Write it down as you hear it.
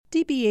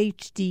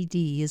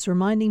GBHDD is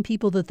reminding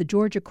people that the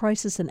Georgia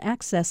Crisis and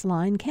Access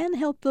Line can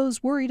help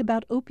those worried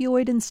about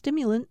opioid and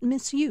stimulant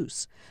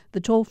misuse. The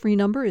toll-free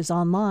number is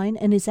online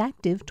and is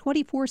active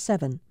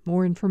 24/7.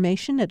 More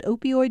information at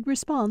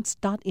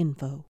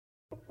opioidresponse.info.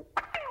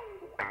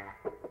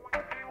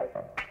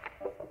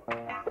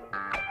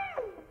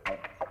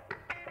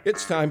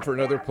 It's time for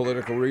another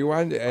Political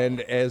Rewind,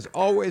 and as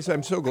always,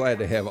 I'm so glad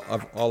to have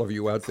all of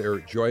you out there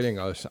joining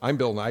us. I'm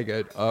Bill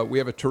Nygaard. We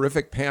have a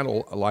terrific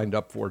panel lined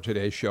up for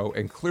today's show,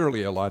 and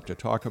clearly a lot to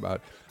talk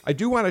about. I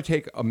do want to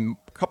take a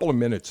couple of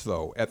minutes,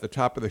 though, at the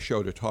top of the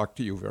show to talk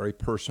to you very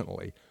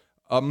personally.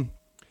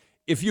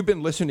 If you've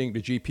been listening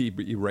to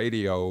GPB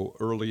Radio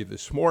early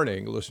this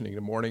morning, listening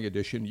to Morning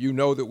Edition, you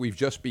know that we've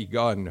just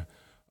begun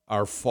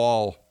our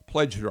fall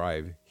pledge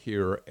drive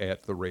here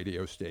at the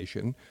radio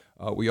station.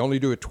 We only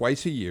do it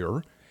twice a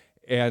year,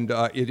 and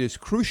it is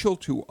crucial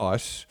to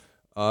us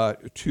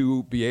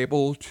to be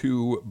able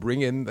to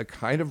bring in the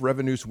kind of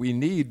revenues we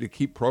need to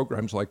keep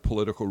programs like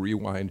Political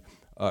Rewind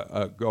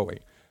going.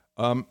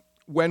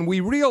 When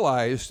we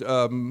realized,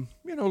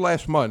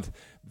 last month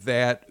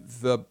that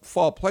the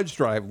fall pledge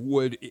drive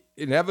would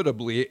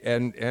inevitably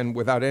and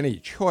without any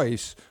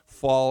choice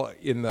fall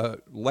in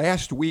the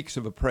last weeks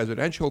of a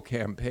presidential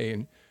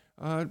campaign,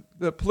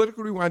 the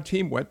Political Rewind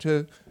team went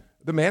to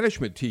the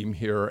management team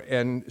here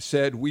and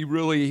said, we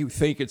really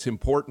think it's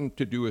important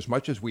to do as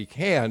much as we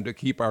can to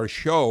keep our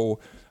show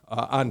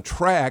on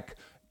track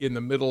in the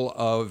middle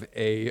of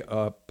a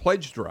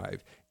pledge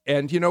drive.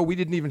 And, we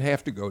didn't even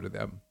have to go to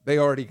them. They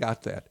already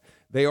got that.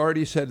 They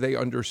already said they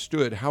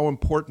understood how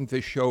important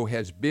this show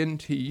has been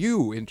to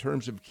you in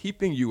terms of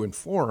keeping you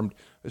informed,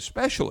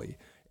 especially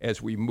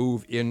as we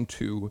move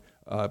into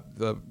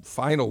the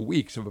final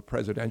weeks of a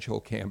presidential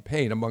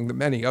campaign, among the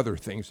many other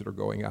things that are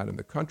going on in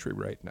the country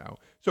right now.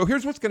 So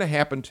here's what's going to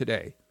happen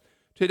today.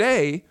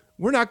 Today,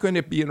 we're not going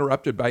to be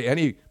interrupted by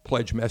any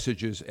pledge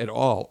messages at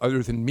all,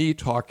 other than me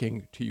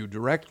talking to you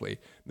directly.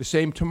 The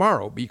same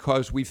tomorrow,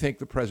 because we think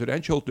the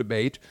presidential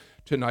debate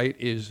tonight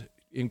is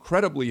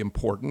incredibly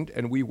important,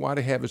 and we want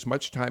to have as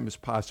much time as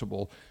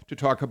possible to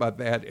talk about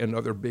that and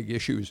other big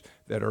issues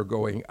that are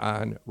going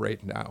on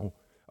right now.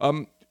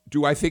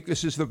 Do I think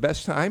this is the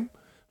best time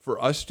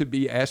for us to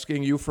be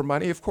asking you for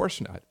money? Of course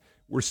not.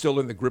 We're still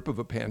in the grip of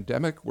a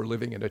pandemic. We're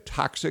living in a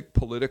toxic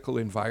political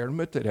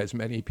environment that has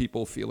many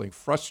people feeling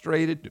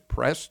frustrated,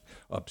 depressed,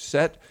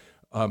 upset.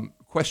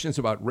 Questions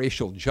about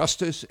racial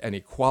justice and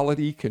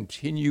equality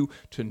continue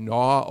to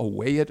gnaw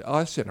away at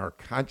us and our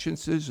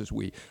consciences as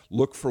we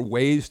look for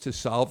ways to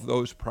solve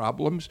those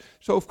problems.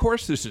 So, of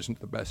course, this isn't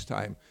the best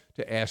time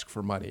to ask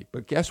for money.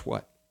 But guess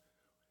what?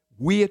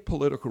 We at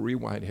Political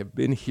Rewind have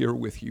been here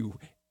with you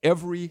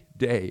every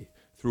day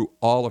through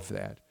all of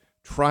that,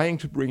 trying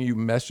to bring you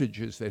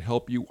messages that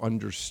help you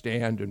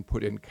understand and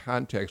put in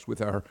context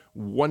with our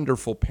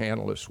wonderful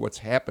panelists what's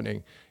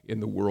happening in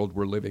the world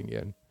we're living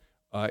in.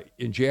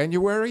 In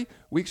January,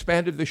 we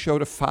expanded the show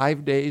to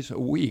 5 days a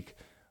week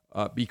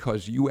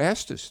because you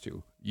asked us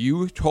to.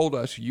 You told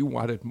us you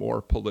wanted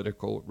more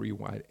Political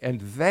Rewind,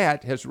 and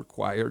that has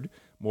required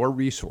more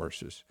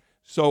resources.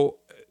 So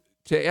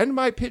to end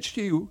my pitch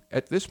to you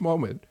at this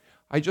moment,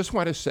 I just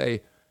want to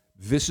say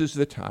this is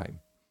the time.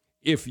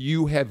 If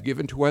you have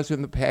given to us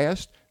in the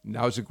past,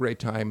 now's a great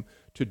time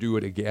to do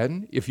it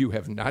again. If you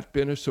have not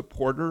been a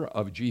supporter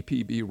of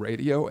GPB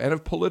Radio and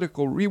of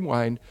Political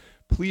Rewind,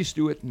 please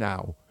do it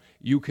now.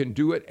 You can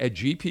do it at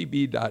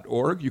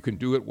gpb.org. You can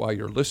do it while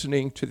you're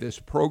listening to this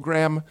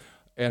program,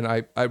 and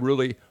I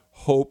really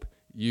hope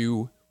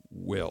you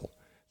will.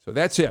 So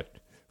that's it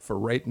for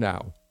right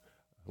now.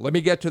 Let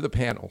me get to the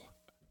panel.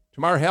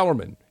 Tamar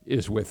Hallerman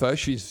is with us.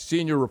 She's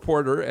senior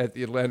reporter at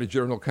the Atlanta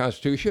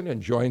Journal-Constitution and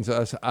joins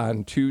us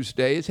on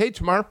Tuesdays. Hey,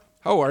 Tamar,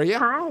 how are you?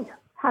 Hi.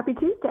 Happy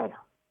Tuesday.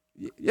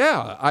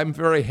 Yeah, I'm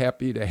very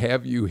happy to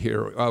have you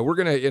here. We're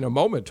going to, in a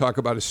moment, talk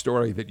about a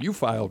story that you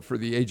filed for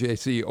the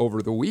AJC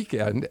over the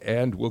weekend,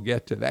 and we'll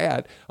get to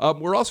that.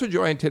 We're also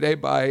joined today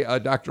by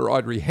Dr.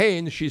 Audrey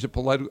Haynes. She's a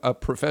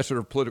professor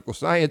of political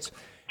science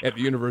at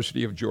the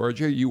University of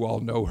Georgia. You all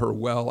know her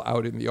well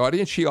out in the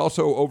audience. She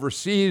also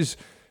oversees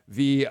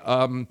the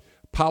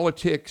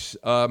politics.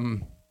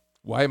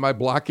 Why am I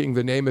blocking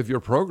the name of your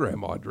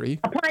program, Audrey?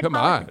 Come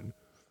on.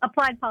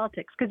 Applied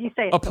politics, because you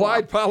say it.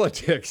 Applied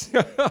politics.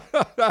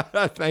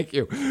 Thank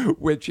you.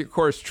 Which, of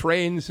course,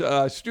 trains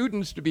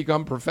students to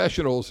become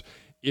professionals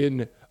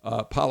in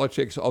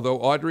politics. Although,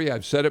 Audrey,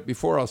 I've said it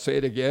before, I'll say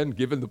it again,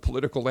 given the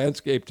political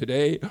landscape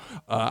today,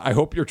 I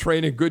hope you're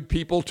training good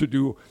people to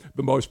do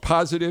the most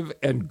positive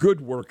and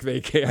good work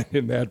they can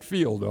in that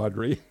field,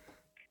 Audrey.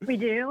 We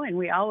do, and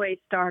we always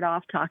start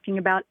off talking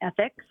about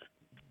ethics.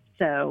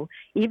 So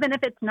even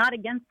if it's not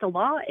against the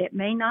law, it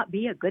may not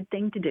be a good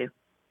thing to do.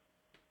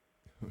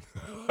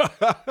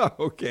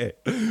 Okay.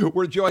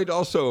 We're joined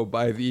also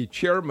by the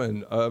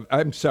CEO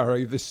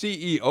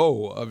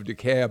of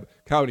DeKalb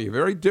County, a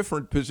very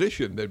different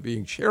position than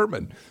being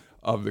chairman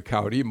of the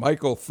county,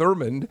 Michael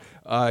Thurmond.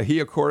 He,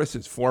 of course,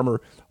 is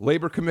former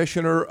labor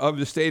commissioner of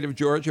the state of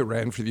Georgia,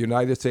 ran for the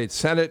United States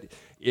Senate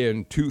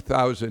in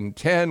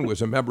 2010,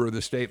 was a member of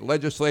the state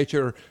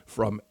legislature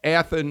from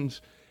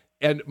Athens.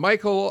 And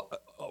Michael,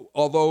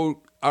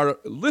 although our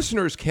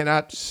listeners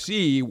cannot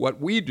see what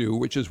we do,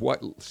 which is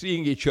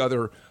seeing each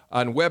other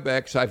on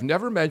WebEx, I've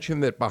never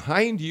mentioned that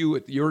behind you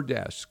at your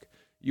desk,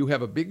 you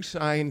have a big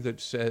sign that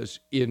says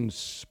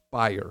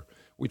inspire,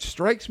 which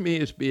strikes me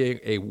as being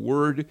a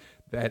word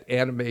that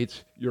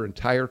animates your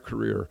entire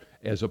career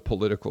as a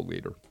political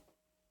leader.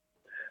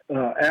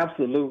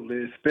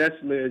 Absolutely,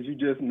 especially as you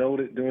just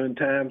noted during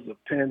times of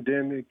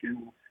pandemic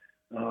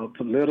and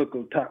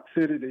political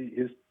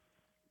toxicity.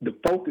 The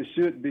focus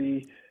should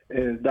be,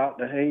 as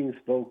Dr. Haynes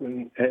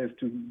spoken, as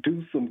to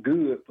do some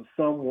good for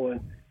someone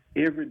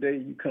every day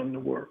you come to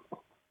work. All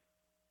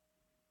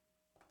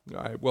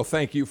right. Well,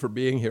 thank you for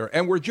being here.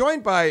 And we're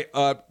joined by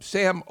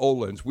Sam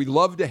Olens. We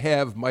love to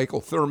have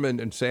Michael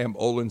Thurmond and Sam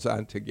Olens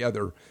on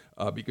together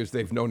because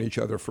they've known each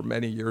other for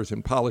many years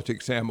in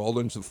politics. Sam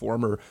Olens, the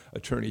former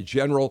Attorney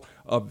General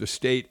of the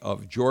state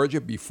of Georgia.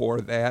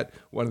 Before that,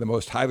 one of the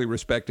most highly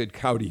respected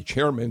county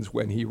chairmen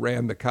when he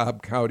ran the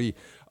DeKalb County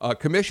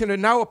Commission,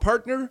 and now a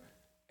partner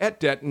at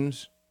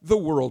Denton's, the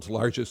world's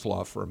largest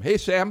law firm. Hey,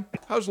 Sam,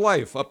 how's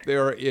life up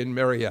there in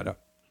Marietta?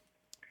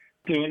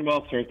 Doing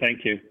well, sir.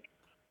 Thank you.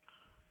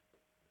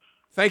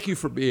 Thank you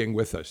for being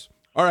with us.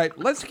 All right,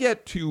 let's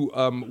get to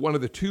one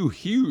of the two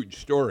huge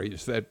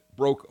stories that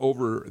broke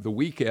over the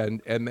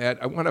weekend, and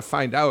that I want to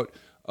find out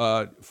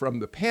from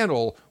the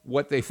panel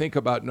what they think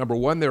about, number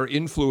one, their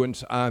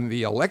influence on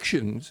the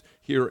elections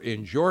here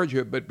in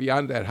Georgia, but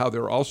beyond that, how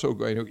they're also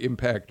going to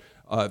impact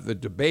the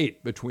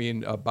debate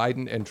between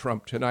Biden and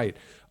Trump tonight.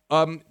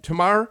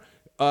 Tamar,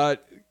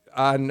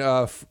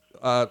 on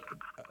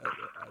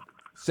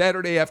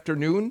Saturday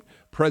afternoon,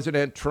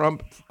 President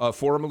Trump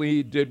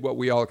formally did what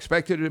we all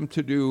expected him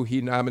to do.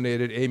 He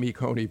nominated Amy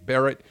Coney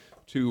Barrett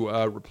to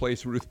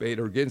replace Ruth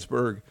Bader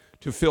Ginsburg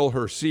to fill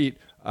her seat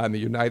on the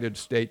United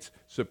States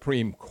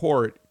Supreme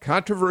Court.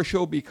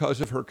 Controversial because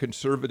of her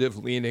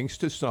conservative leanings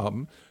to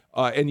some.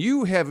 And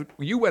you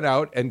went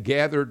out and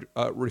gathered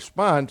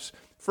response.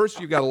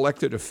 First, you got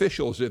elected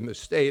officials in the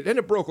state, and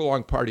it broke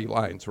along party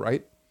lines,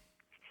 right?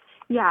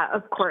 Yeah,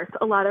 of course.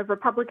 A lot of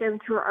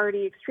Republicans who are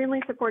already extremely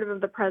supportive of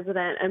the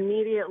president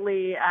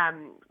immediately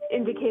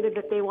indicated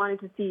that they wanted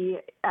to see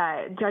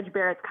Judge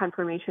Barrett's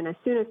confirmation as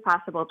soon as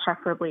possible,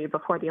 preferably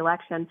before the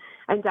election.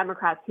 And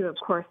Democrats who, of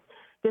course,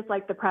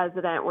 dislike the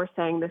president were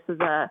saying this is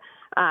a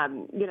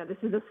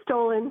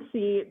stolen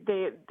seat.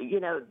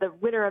 The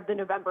winner of the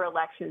November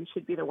election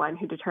should be the one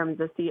who determines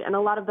the seat. And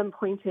a lot of them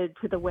pointed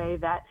to the way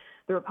that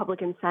the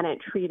Republican Senate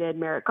treated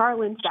Merrick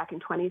Garland back in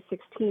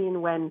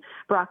 2016 when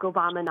Barack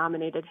Obama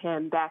nominated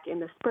him back in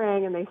the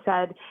spring. And they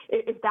said,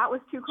 if that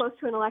was too close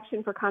to an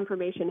election for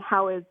confirmation,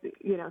 how is,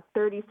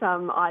 30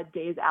 some odd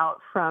days out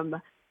from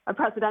a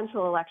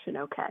presidential election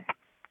okay?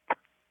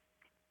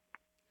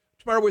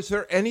 Tamar, was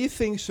there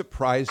anything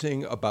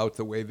surprising about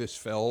the way this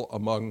fell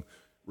among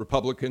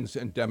Republicans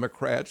and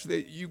Democrats?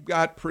 That you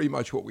got pretty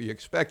much what we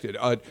expected.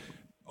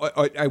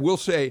 I will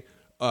say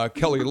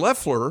Kelly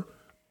Loeffler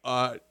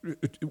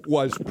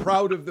was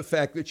proud of the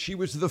fact that she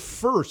was the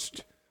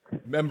first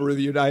member of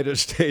the United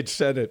States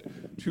Senate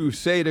to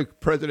say to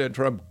President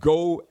Trump,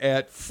 go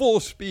at full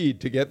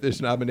speed to get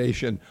this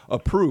nomination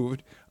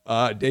approved.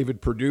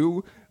 David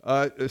Perdue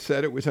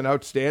said it was an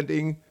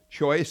outstanding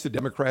choice. The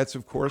Democrats,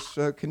 of course,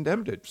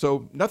 condemned it.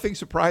 So nothing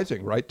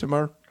surprising, right,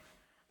 Tamar?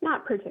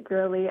 Not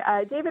particularly.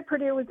 David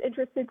Perdue was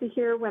interested to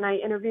hear when I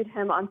interviewed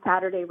him on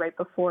Saturday right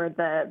before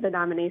the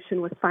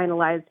nomination was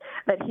finalized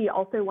that he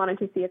also wanted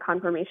to see a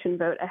confirmation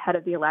vote ahead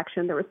of the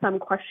election. There was some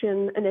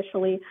question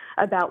initially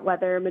about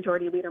whether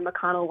Majority Leader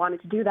McConnell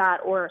wanted to do that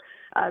or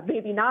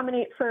maybe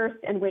nominate first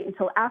and wait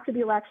until after the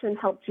election,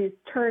 help juice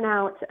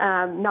turnout,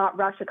 not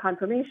rush a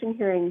confirmation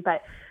hearing.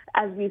 But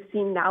as we've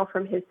seen now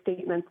from his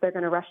statements, they're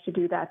going to rush to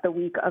do that the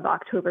week of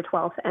October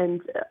 12th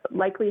and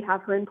likely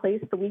have her in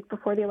place the week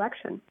before the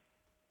election.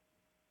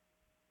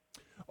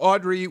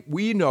 Audrey,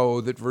 we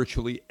know that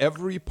virtually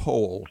every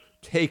poll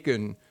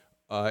taken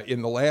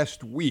in the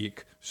last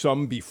week,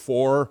 some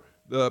before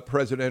the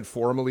president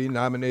formally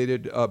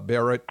nominated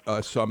Barrett,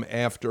 some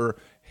after,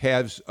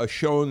 has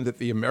shown that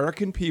the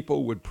American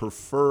people would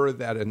prefer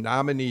that a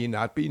nominee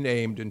not be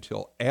named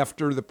until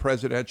after the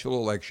presidential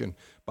election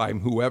by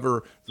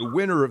whoever the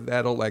winner of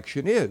that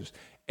election is.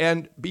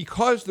 And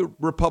because the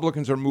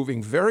Republicans are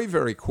moving very,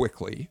 very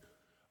quickly,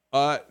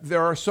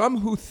 there are some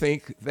who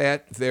think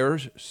that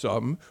there's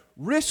some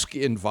risk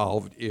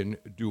involved in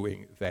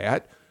doing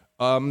that.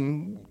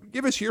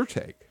 Give us your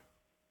take.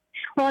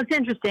 Well, it's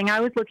interesting. I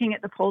was looking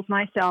at the polls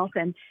myself,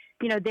 and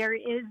there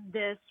is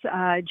this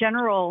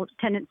general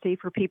tendency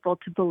for people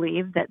to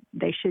believe that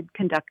they should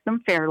conduct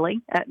them fairly.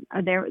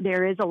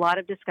 There is a lot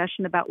of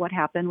discussion about what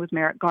happened with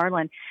Merrick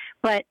Garland,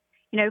 but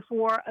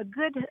for a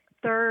good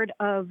third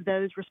of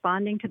those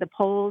responding to the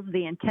polls,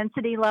 the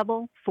intensity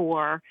level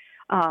for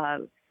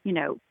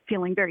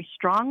feeling very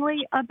strongly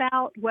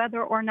about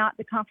whether or not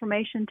the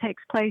confirmation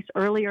takes place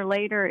early or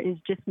later is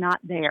just not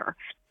there.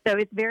 So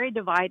it's very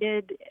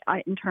divided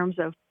in terms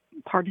of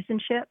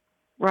partisanship,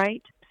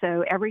 right?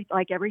 So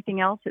like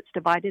everything else, it's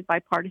divided by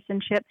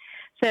partisanship.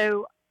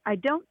 So I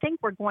don't think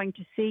we're going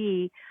to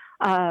see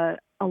a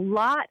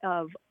lot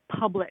of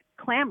public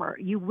clamor.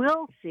 You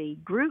will see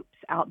groups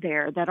out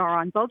there that are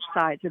on both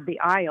sides of the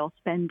aisle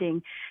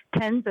spending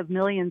tens of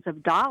millions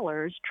of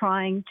dollars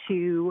trying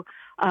to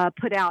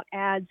put out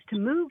ads to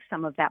move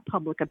some of that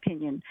public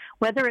opinion.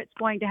 Whether it's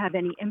going to have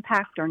any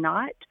impact or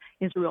not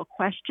is a real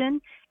question.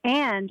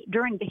 And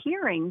during the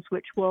hearings,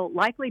 which we'll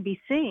likely be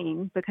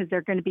seeing because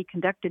they're going to be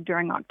conducted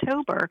during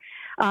October,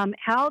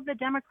 how the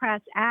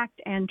Democrats act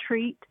and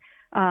treat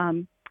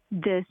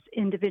this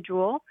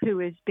individual who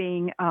is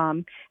being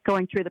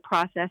going through the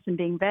process and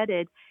being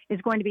vetted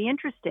is going to be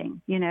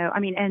interesting,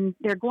 and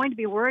they're going to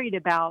be worried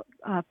about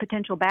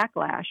potential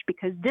backlash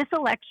because this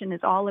election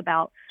is all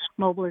about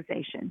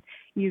mobilization.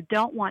 You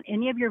don't want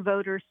any of your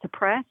voters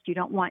suppressed. You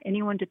don't want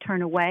anyone to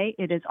turn away.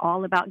 It is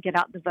all about get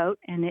out the vote,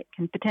 and it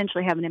can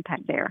potentially have an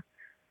impact there.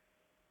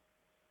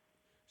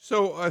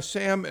 So,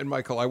 Sam and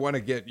Michael, I want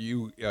to get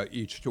you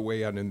each to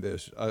weigh in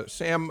this.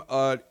 Sam,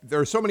 there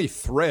are so many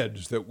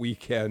threads that we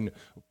can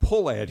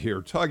pull at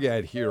here, tug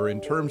at here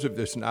in terms of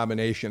this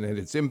nomination and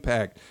its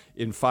impact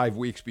in 5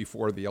 weeks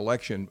before the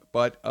election.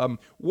 But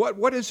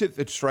what is it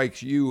that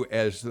strikes you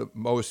as the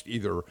most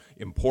either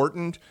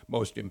important,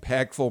 most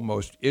impactful,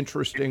 most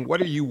interesting?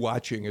 What are you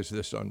watching as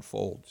this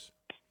unfolds?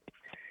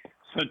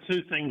 So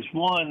two things.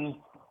 One,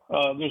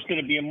 there's going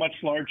to be a much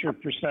larger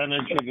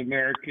percentage of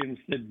Americans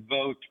that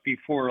vote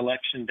before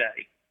Election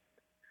Day.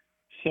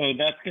 So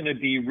that's going to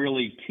be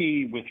really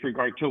key with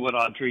regard to what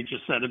Audrey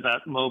just said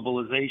about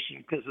mobilization,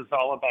 because it's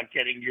all about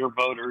getting your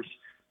voters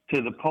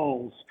to the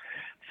polls.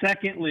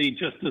 Secondly,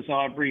 just as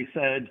Audrey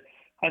said,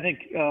 I think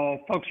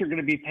folks are going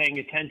to be paying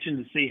attention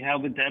to see how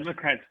the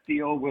Democrats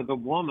deal with a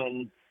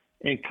woman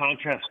in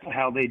contrast to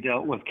how they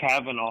dealt with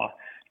Kavanaugh.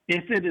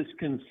 If it is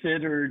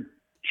considered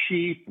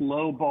cheap,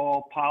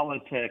 lowball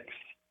politics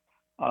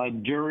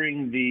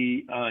during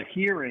the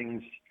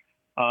hearings,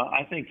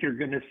 I think you're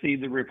going to see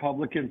the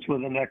Republicans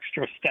with an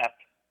extra step.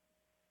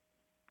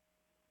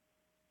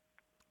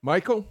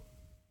 Michael?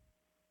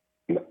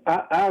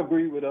 I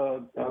agree with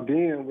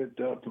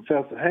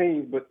Professor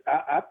Haynes, but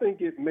I think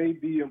it may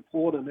be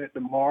important at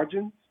the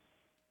margins.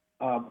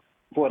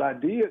 What I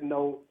did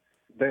note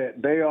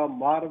that they are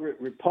moderate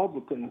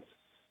Republicans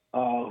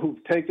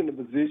who've taken the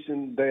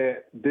position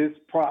that this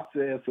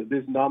process or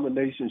this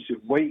nomination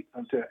should wait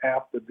until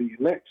after the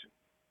election.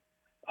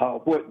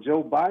 What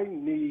Joe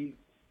Biden needs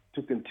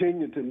to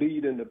continue to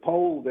lead in the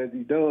polls as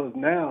he does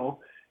now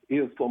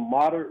is for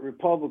moderate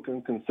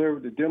Republican,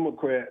 conservative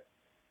Democrats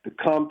to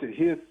come to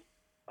his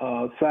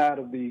side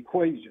of the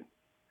equation.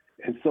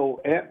 And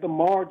so at the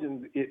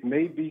margins, it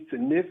may be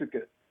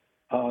significant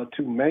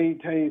to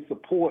maintain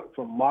support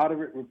from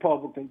moderate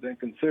Republicans and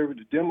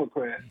conservative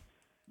Democrats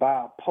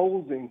by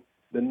opposing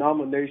the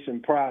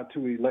nomination prior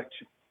to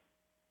election.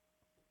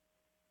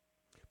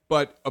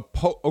 But,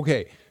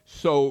 okay,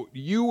 so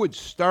you would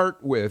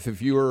start with,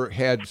 if you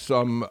had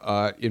some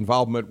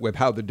involvement with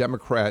how the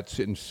Democrats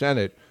in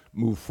Senate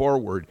move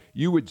forward,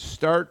 you would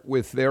start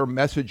with their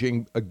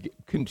messaging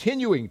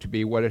continuing to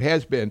be what it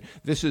has been.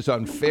 This is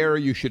unfair.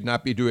 You should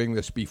not be doing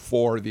this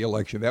before the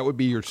election. That would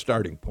be your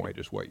starting point,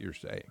 is what you're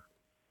saying.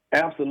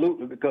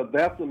 Absolutely, because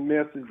that's a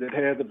message that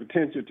has the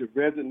potential to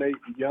resonate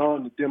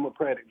beyond the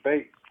Democratic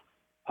base.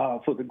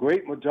 For the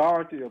great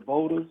majority of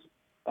voters,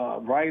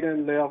 right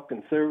and left,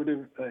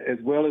 conservative as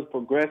well as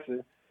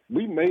progressive,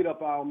 we made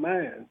up our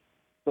minds.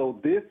 So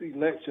this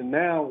election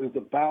now is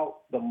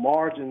about the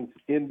margins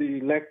in the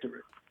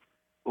electorate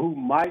who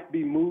might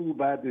be moved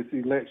by this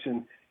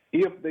election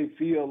if they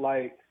feel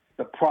like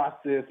the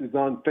process is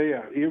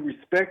unfair,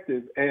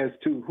 irrespective as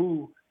to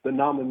who the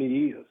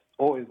nominee is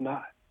or is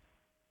not.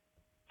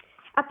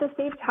 At the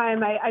same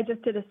time, I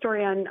just did a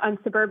story on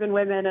suburban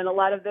women and a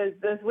lot of those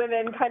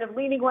women kind of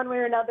leaning one way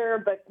or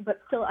another,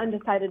 but still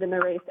undecided in the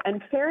race.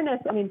 And fairness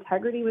and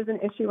integrity was an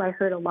issue I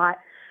heard a lot.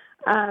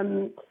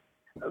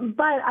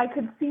 But I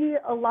could see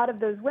a lot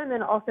of those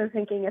women also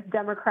thinking if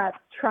Democrats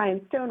try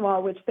and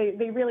stonewall, which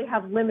they really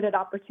have limited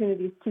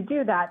opportunities to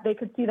do that, they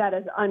could see that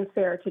as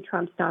unfair to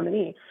Trump's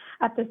nominee.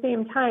 At the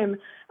same time,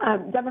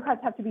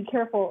 Democrats have to be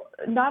careful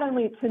not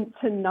only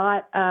to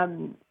not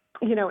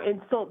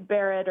insult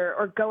Barrett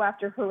or go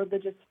after her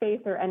religious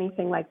faith or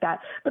anything like that.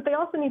 But they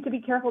also need to be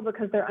careful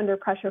because they're under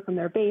pressure from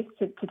their base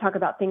to talk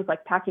about things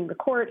like packing the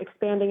court,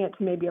 expanding it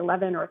to maybe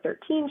 11 or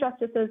 13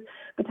 justices,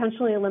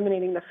 potentially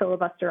eliminating the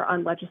filibuster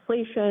on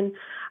legislation.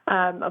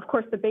 Of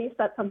course, the base,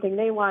 that's something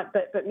they want,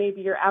 but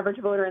maybe your average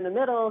voter in the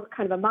middle,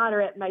 kind of a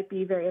moderate, might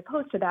be very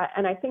opposed to that.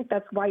 And I think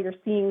that's why you're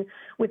seeing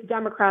with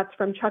Democrats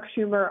from Chuck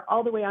Schumer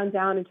all the way on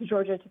down into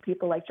Georgia to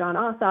people like John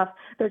Ossoff,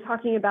 they're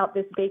talking about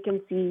this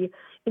vacancy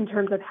in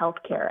terms of health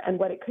care and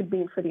what it could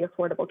mean for the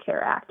Affordable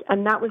Care Act.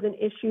 And that was an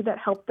issue that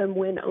helped them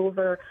win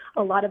over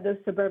a lot of those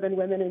suburban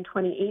women in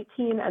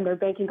 2018, and they're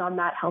banking on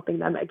that helping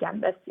them again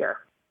this year.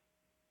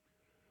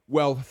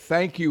 Well,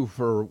 thank you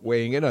for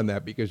weighing in on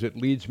that, because it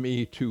leads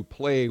me to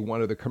play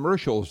one of the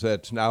commercials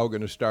that's now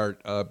going to start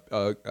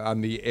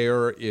on the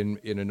air in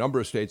a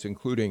number of states,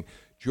 including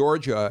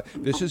Georgia.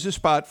 This is a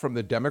spot from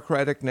the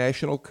Democratic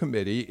National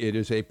Committee. It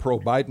is a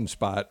pro-Biden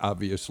spot,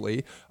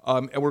 obviously.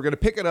 And we're going to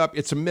pick it up.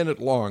 It's a minute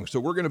long, so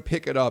we're going to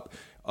pick it up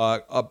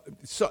a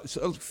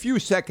few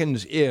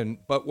seconds in.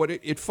 But what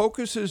it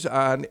focuses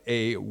on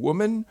a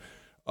woman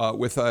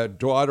with a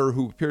daughter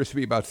who appears to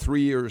be about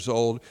 3 years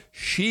old.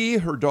 She,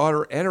 her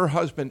daughter, and her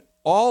husband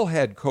all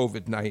had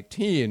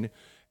COVID-19,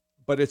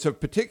 but it's of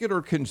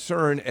particular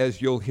concern,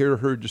 as you'll hear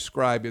her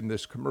describe in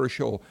this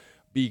commercial,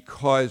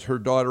 because her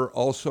daughter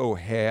also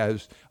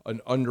has an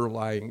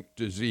underlying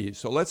disease.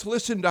 So let's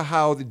listen to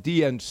how the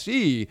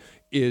DNC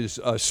is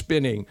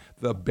spinning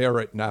the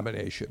Barrett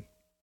nomination.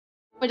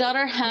 My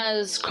daughter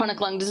has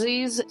chronic lung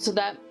disease, so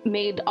that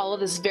made all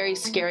of this very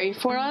scary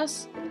for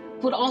us.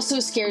 What also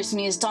scares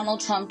me is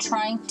Donald Trump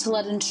trying to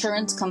let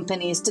insurance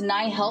companies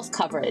deny health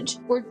coverage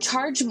or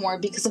charge more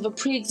because of a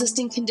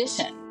pre-existing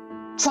condition.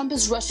 Trump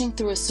is rushing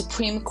through a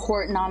Supreme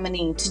Court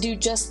nominee to do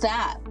just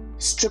that.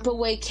 Strip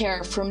away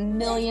care for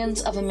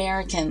millions of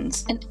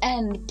Americans and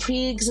end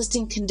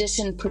pre-existing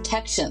condition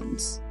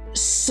protections.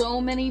 So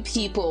many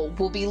people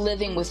will be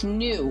living with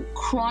new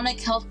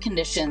chronic health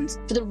conditions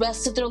for the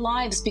rest of their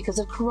lives because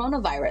of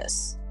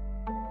coronavirus.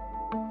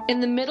 In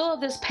the middle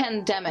of this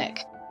pandemic,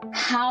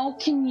 how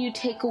can you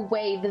take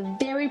away the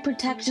very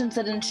protections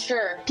that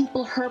ensure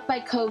people hurt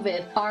by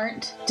COVID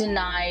aren't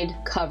denied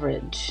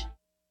coverage?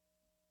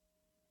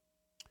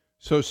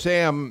 So,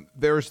 Sam,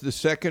 there's the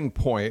second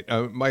point.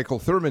 Michael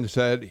Thurmond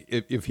said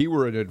if he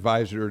were an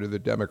advisor to the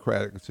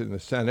Democrats in the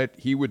Senate,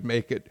 he would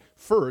make it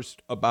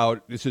first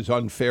about this is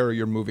unfair,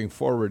 you're moving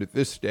forward at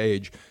this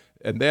stage.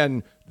 And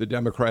then the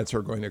Democrats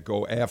are going to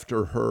go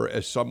after her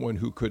as someone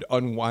who could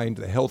unwind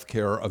the health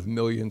care of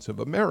millions of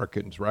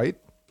Americans, right?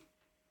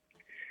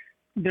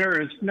 There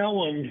is no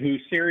one who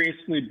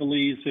seriously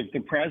believes if the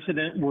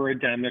president were a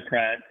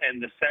Democrat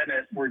and the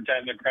Senate were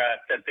Democrat,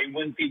 that they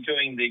wouldn't be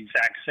doing the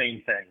exact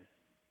same thing.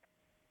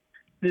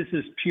 This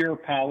is pure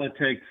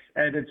politics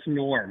at its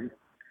norm.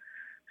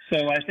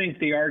 So I think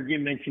the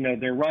argument,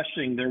 they're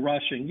rushing.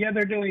 Yeah,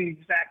 they're doing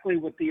exactly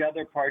what the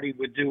other party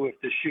would do if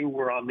the shoe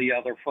were on the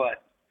other foot.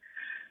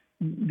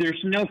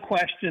 There's no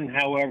question,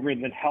 however,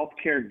 that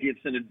healthcare gives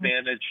an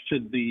advantage to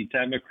the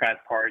Democrat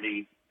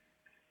Party.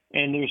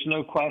 And there's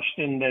no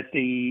question that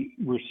the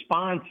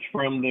response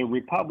from the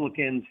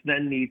Republicans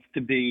then needs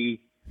to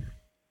be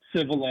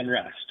civil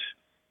unrest.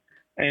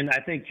 And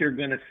I think you're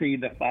going to see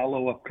the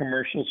follow-up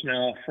commercials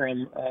now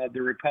from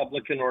the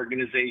Republican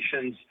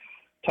organizations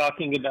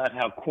talking about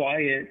how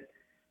quiet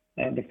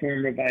the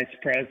former vice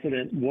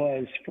president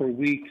was for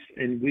weeks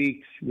and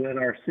weeks when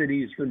our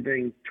cities were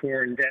being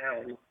torn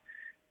down.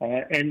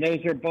 And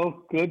those are both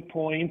good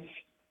points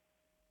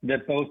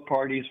that both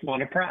parties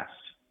want to press.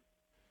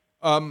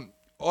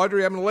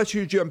 Audrey, I'm going to let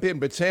you jump in,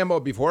 but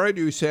before I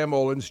do, Sam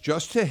Olens,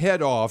 just to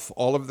head off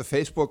all of the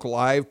Facebook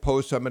Live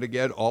posts, I'm going to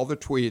get all the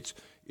tweets.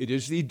 It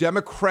is the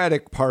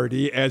Democratic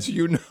Party, as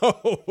you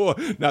know,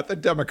 not the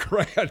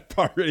Democrat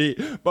Party,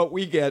 but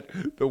we get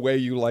the way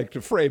you like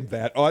to frame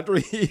that.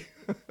 Audrey?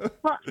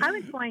 Well, I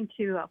was going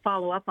to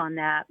follow up on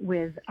that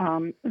with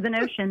the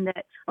notion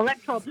that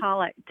electoral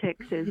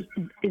politics is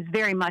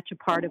very much a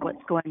part of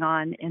what's going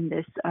on in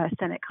this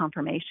Senate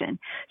confirmation.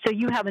 So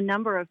you have a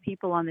number of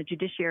people on the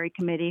Judiciary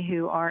Committee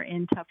who are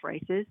in tough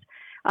races.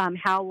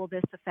 How will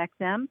this affect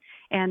them?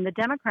 And the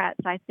Democrats,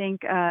 I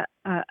think,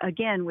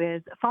 again,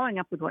 with following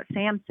up with what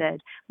Sam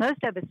said,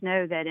 most of us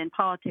know that in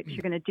politics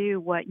you're going to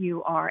do what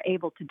you are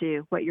able to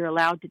do, what you're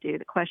allowed to do.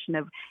 The question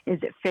of is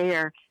it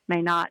fair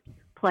may not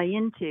play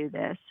into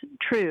this,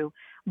 true,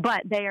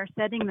 but they are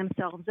setting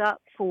themselves up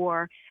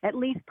for at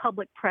least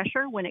public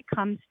pressure when it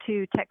comes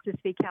to Texas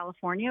v.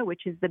 California,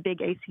 which is the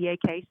big ACA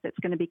case that's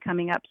going to be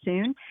coming up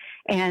soon.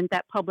 And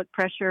that public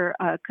pressure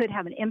could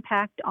have an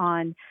impact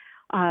on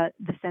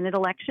the Senate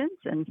elections,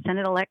 and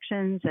Senate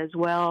elections as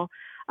well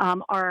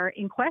are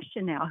in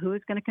question now. Who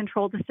is going to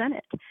control the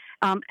Senate?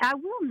 I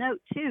will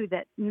note, too,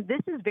 that this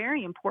is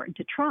very important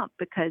to Trump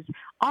because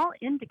all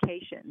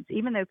indications,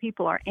 even though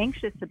people are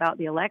anxious about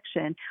the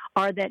election,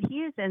 are that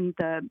he is in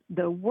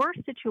the worst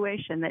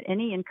situation that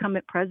any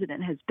incumbent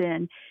president has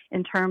been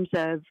in terms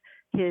of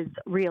his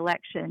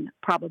reelection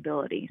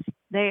probabilities.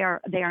 They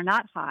are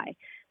not high.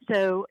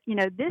 So,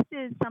 this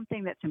is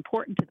something that's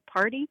important to the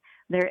party.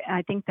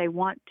 I think they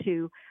want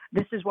to.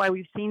 This is why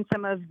we've seen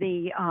some of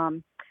the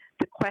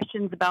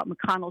questions about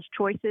McConnell's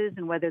choices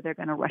and whether they're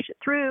going to rush it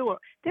through. Or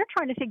they're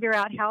trying to figure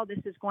out how this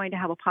is going to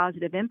have a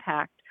positive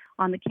impact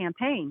on the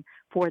campaign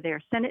for their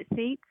Senate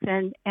seats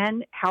and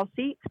House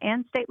seats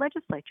and state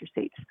legislature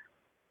seats.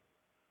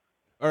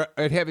 All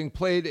right, having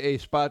played a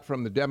spot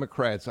from the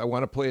Democrats, I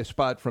want to play a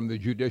spot from the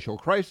Judicial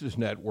Crisis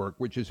Network,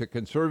 which is a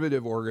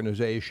conservative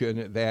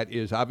organization that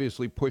is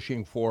obviously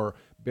pushing for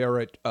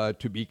Barrett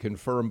to be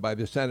confirmed by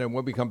the Senate. And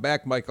when we come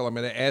back, Michael, I'm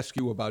going to ask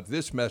you about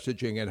this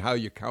messaging and how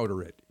you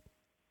counter it.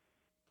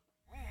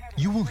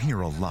 You will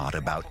hear a lot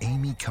about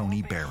Amy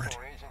Coney Barrett.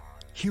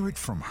 Hear it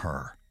from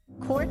her.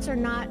 Courts are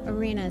not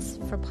arenas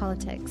for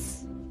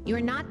politics. You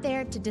are not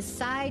there to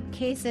decide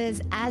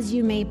cases as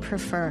you may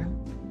prefer.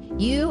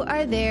 You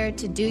are there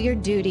to do your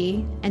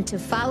duty and to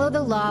follow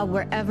the law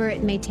wherever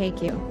it may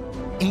take you.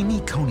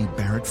 Amy Coney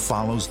Barrett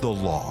follows the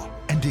law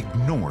and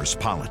ignores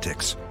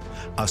politics.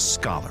 A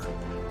scholar,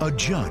 a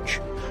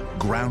judge,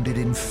 grounded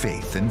in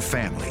faith and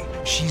family,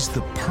 she's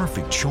the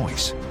perfect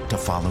choice to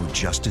follow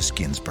Justice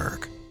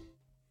Ginsburg.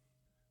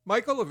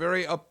 Michael, a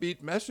very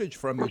upbeat message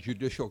from the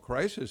Judicial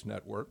Crisis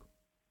Network.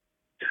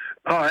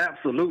 Oh,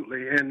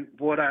 absolutely. And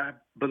what I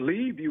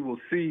believe you will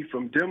see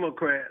from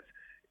Democrats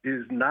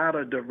is not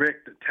a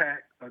direct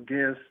attack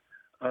against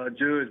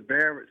Judge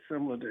Barrett,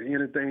 similar to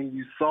anything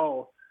you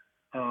saw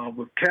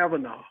with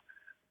Kavanaugh.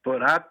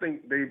 But I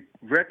think they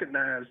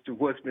recognize to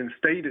what's been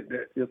stated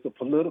that it's a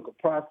political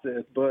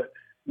process. But,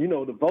 you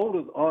know, the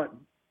voters aren't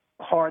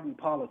hardened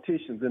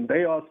politicians, and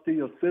they are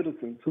still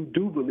citizens who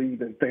do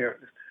believe in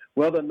fairness.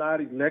 Whether or not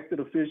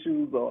elected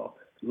officials or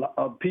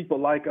people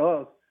like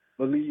us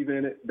believe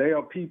in it, there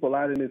are people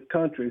out in this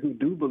country who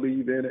do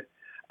believe in it.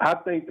 I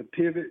think the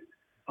pivot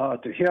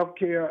to health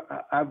care,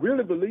 I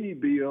really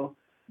believe, Bill,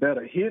 that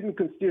a hidden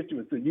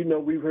constituency, you know,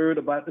 we've heard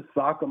about the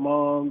soccer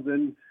moms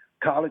and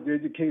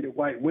college-educated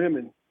white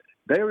women.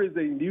 There is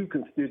a new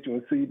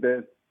constituency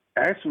that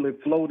actually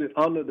floated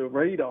under the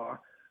radar,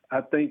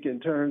 I think,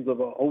 in terms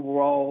of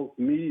overall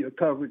media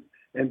coverage,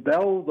 and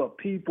those are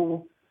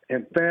people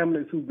and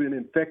families who've been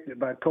infected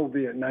by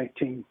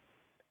COVID-19.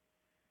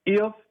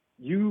 If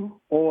you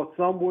or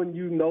someone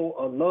you know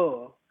or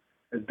love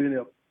has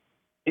been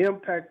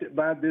impacted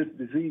by this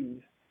disease,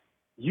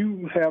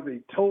 you have a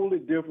totally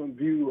different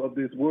view of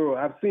this world.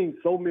 I've seen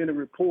so many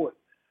reports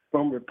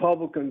from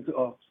Republicans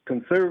or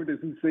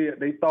conservatives who said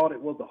they thought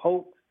it was a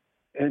hoax,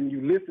 and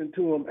you listen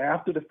to them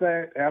after the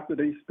fact, after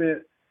they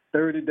spent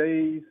 30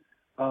 days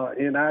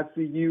in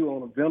ICU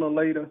on a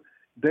ventilator.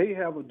 They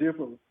have a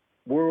different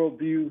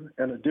worldview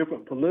and a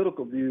different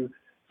political view.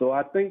 So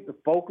I think the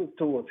focus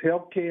towards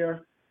health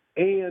care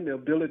and the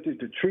ability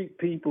to treat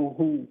people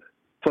who,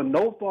 for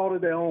no fault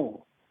of their own,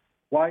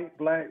 white,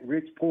 black,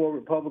 rich, poor,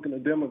 Republican, or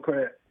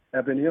Democrat,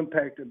 have been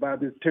impacted by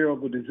this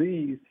terrible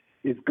disease,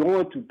 is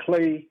going to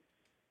play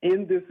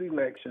in this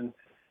election.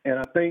 And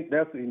I think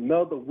that's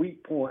another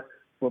weak point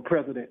for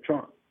President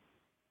Trump.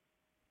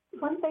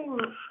 One thing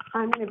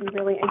I'm going to be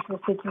really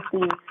interested to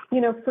see,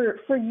 you know,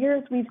 for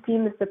years we've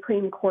seen the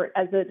Supreme Court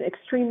as an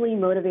extremely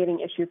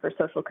motivating issue for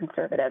social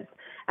conservatives.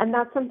 And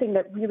that's something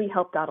that really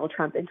helped Donald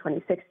Trump in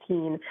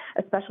 2016,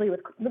 especially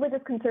with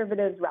religious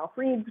conservatives, Ralph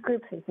Reed's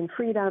group, Faith and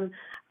Freedom.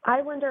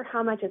 I wonder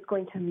how much it's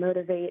going to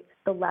motivate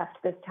the left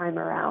this time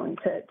around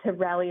to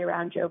rally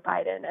around Joe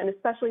Biden, and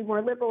especially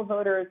more liberal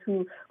voters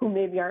who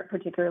maybe aren't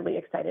particularly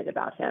excited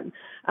about him.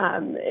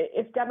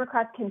 If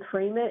Democrats can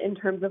frame it in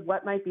terms of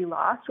what might be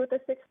lost with a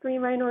 6-3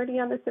 minority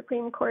on the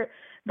Supreme Court,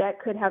 that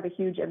could have a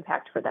huge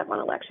impact for them on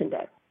Election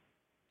Day.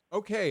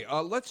 Okay,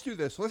 let's do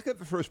this. Let's get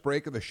the first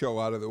break of the show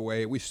out of the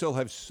way. We still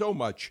have so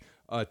much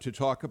to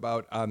talk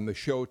about on the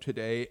show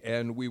today,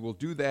 and we will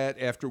do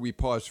that after we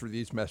pause for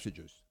these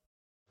messages.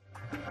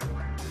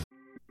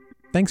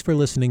 Thanks for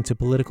listening to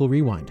Political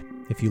Rewind.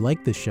 If you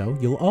like this show,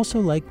 you'll also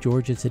like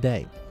Georgia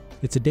Today.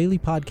 It's a daily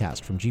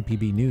podcast from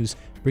GPB News,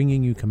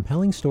 bringing you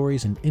compelling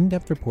stories and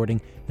in-depth reporting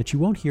that you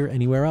won't hear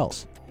anywhere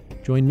else.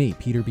 Join me,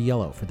 Peter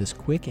Biello, for this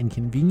quick and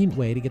convenient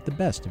way to get the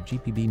best of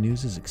GPB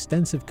News'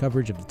 extensive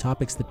coverage of the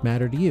topics that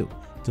matter to you,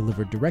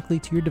 delivered directly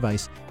to your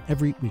device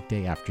every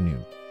weekday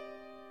afternoon.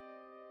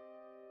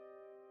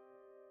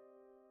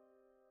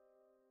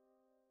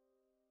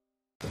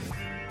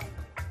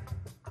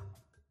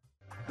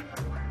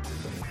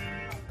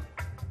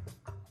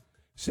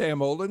 Sam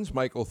Olens,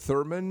 Michael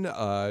Thurmond,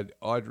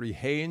 Audrey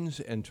Haynes,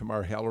 and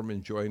Tamar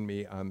Hallerman join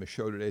me on the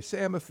show today.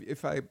 Sam,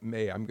 if I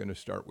may, I'm going to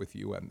start with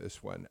you on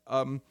this one.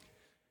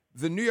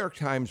 The New York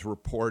Times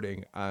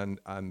reporting on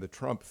the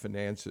Trump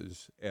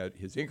finances, at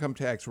his income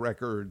tax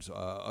records,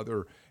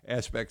 other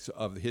aspects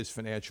of his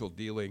financial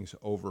dealings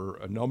over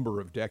a number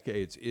of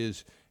decades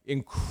is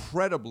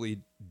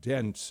incredibly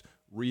dense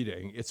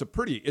reading. It's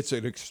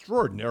an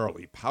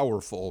extraordinarily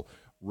powerful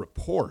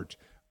report.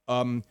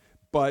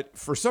 But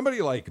for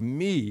somebody like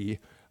me,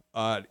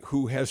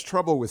 who has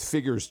trouble with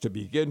figures to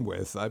begin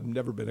with, I've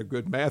never been a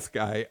good math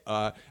guy,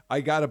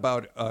 I got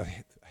about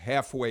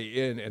halfway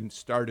in and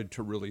started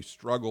to really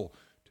struggle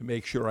to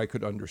make sure I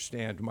could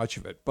understand much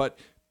of it. But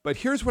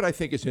here's what I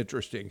think is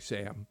interesting,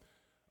 Sam.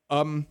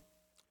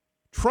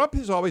 Trump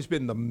has always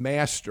been the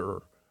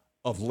master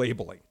of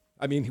labeling.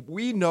 I mean,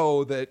 we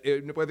know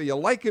that whether you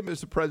like him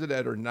as the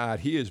president or not,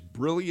 he is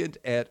brilliant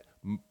at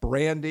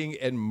branding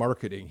and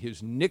marketing.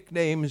 His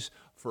nicknames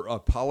for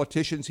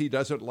politicians he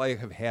doesn't like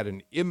have had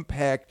an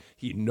impact.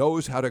 He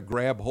knows how to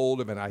grab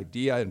hold of an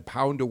idea and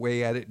pound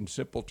away at it in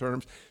simple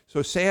terms.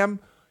 So,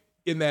 Sam,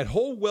 in that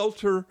whole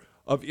welter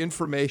of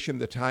information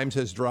the Times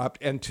has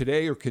dropped and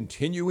today are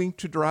continuing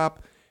to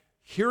drop,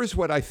 here's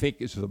what I think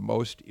is the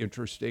most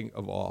interesting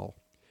of all.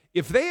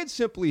 If they had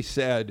simply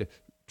said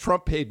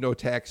Trump paid no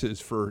taxes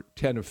for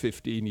 10 or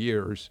 15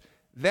 years,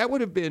 that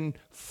would have been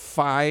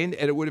fine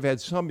and it would have had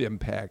some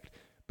impact.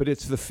 But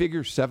it's the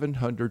figure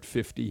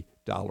 $750.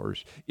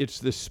 It's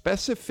the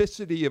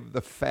specificity of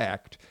the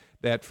fact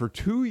that for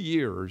 2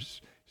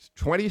 years,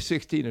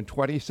 2016 and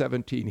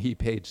 2017, he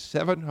paid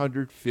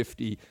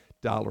 $750.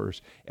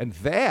 And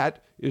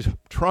that is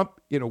Trump,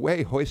 in a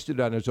way,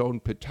 hoisted on his own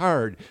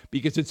petard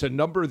because it's a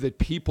number that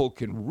people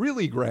can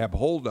really grab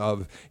hold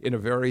of in a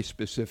very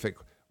specific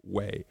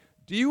way.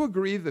 Do you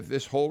agree that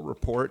this whole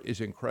report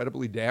is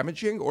incredibly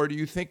damaging, or do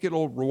you think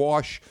it'll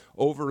wash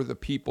over the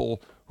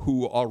people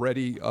who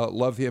already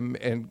love him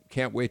and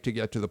can't wait to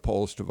get to the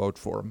polls to vote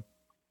for him?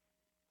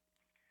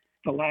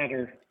 The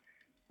latter.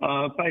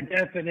 By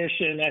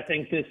definition, I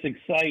think this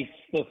excites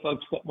the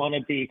folks that want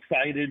to be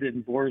excited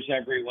and bores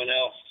everyone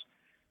else.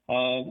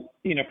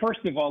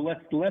 First of all,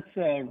 let's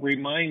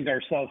remind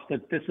ourselves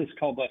that this is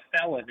called a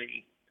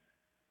felony,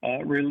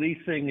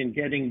 releasing and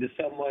getting to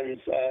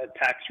someone's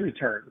tax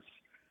returns.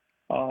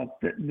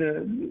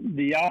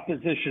 The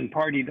opposition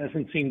party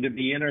doesn't seem to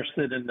be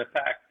interested in the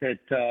fact that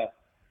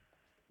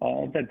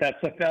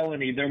that's a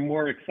felony. They're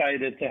more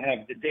excited to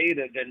have the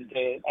data than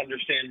to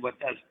understand what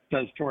that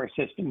does to our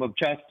system of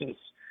justice.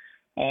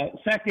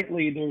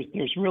 Secondly,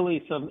 there's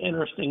really some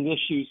interesting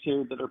issues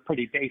here that are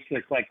pretty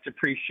basic, like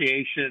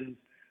depreciation,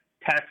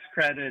 tax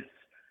credits,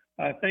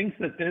 things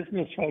that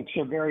business folks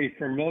are very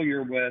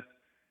familiar with,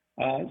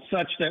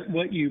 such that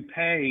what you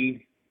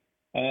pay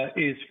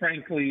is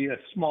frankly a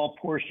small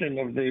portion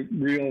of the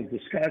real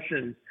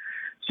discussion.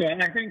 So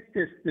I think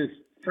this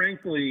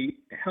frankly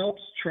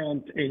helps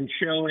Trump in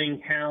showing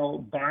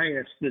how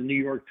biased the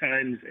New York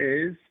Times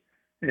is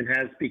and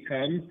has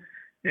become,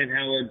 and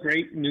how a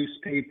great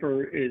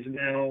newspaper is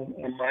now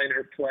a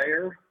minor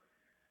player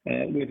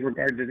with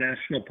regard to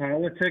national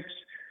politics.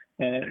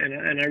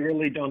 And I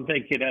really don't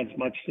think it adds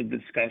much to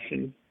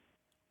discussion.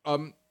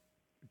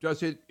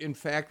 Does it, in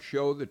fact,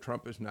 show that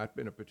Trump has not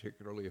been a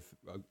particularly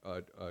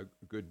a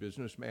good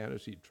businessman,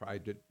 as he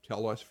tried to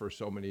tell us for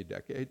so many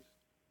decades?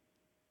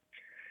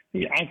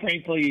 Yeah, I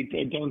frankly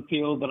don't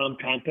feel that I'm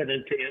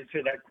competent to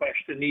answer that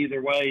question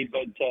either way.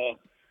 But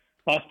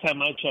last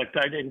time I checked,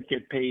 I didn't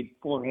get paid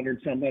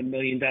 $400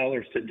 million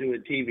to do a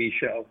TV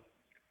show.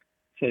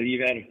 So you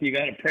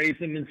got to praise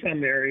him in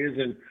some areas.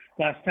 And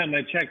last time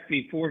I checked,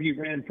 before he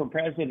ran for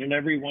president,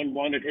 everyone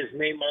wanted his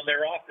name on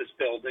their office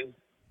building.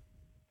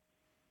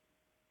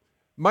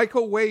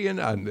 Michael, weigh in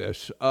on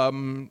this.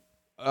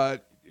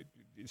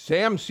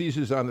 Sam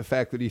seizes on the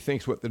fact that he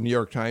thinks what the New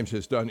York Times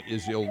has done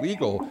is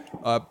illegal.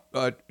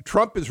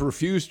 Trump has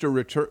refused to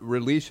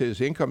release his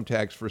income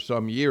tax for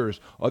some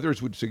years.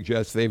 Others would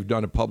suggest they've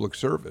done a public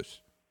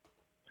service.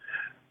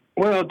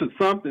 Well, to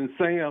something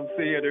Sam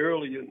said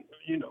earlier,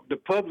 the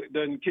public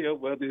doesn't care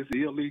whether it's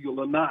illegal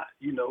or not.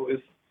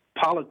 It's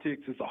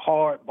politics is a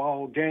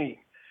hardball game.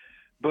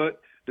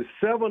 But the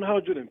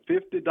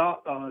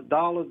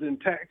 $750 in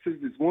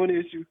taxes is one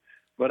issue,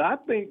 but I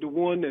think the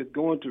one that's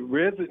going to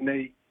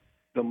resonate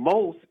the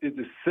most is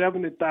the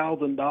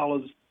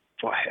 $70,000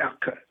 for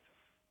haircuts.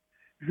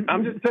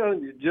 I'm just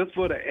telling you, just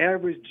for the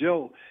average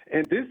Joe.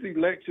 And this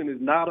election is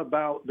not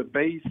about the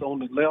base on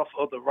the left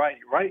or the right.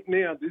 Right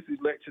now, this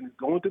election is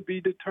going to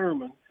be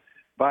determined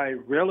by a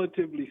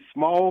relatively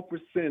small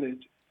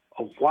percentage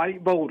of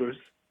white voters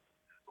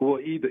who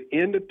are either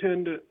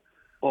independent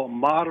or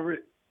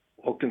moderate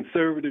or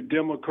conservative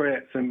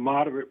Democrats and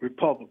moderate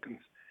Republicans.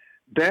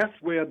 That's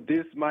where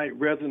this might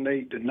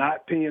resonate, to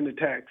not paying the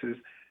taxes,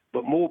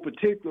 but more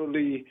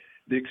particularly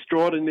the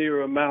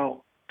extraordinary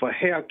amount for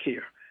health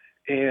care.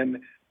 And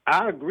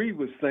I agree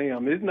with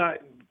Sam. It's not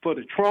for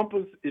the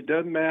Trumpers, it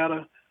doesn't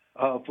matter.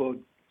 For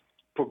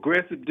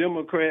progressive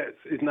Democrats,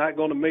 it's not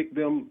going to make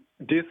them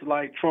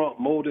dislike Trump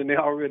more than they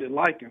already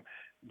like him.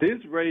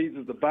 This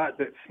raises about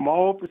that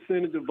small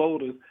percentage of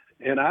voters,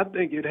 and I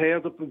think it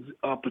has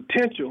a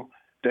potential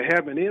to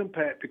have an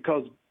impact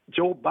because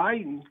Joe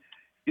Biden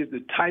is the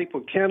type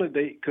of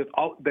candidate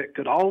that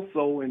could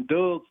also and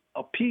does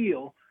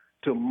appeal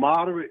to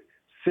moderate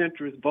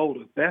centrist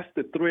voters. That's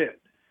the threat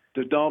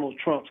to Donald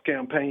Trump's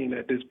campaign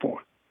at this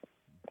point.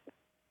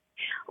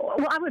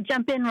 Well, I would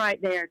jump in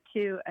right there,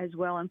 too, as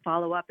well, and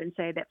follow up and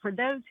say that for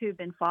those who've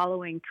been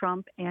following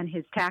Trump and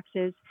his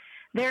taxes,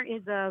 there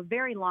is a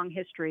very long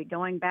history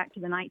going back to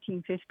the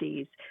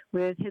 1950s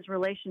with his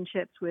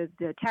relationships with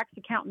the tax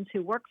accountants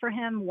who work for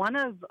him, one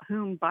of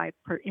whom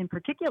in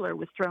particular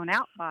was thrown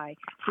out by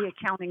the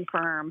accounting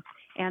firm.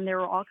 And there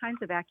were all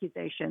kinds of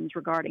accusations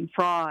regarding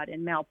fraud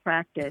and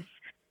malpractice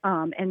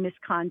and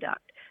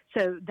misconduct.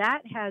 So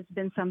that has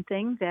been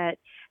something that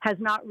has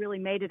not really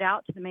made it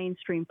out to the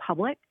mainstream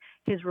public.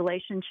 His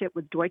relationship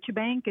with Deutsche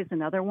Bank is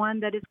another one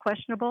that is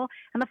questionable.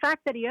 And the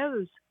fact that he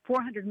owes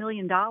 $400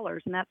 million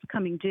and that's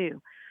coming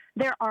due.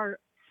 There are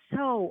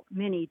so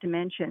many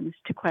dimensions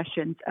to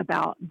questions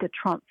about the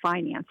Trump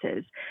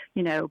finances.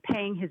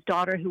 Paying his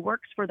daughter who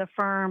works for the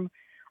firm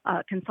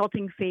a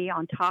consulting fee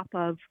on top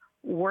of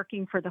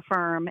working for the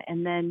firm,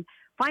 and then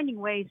finding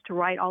ways to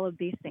write all of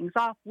these things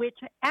off, which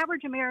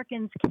average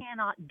Americans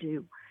cannot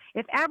do.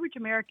 If average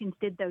Americans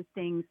did those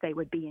things, they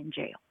would be in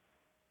jail.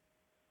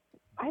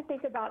 I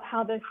think about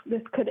how this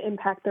could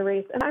impact the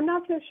race, and I'm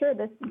not so sure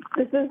this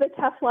is the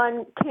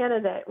Teflon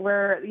candidate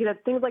where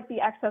things like the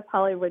Access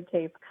Hollywood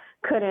tape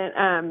couldn't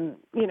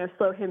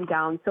slow him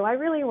down. So I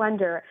really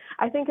wonder.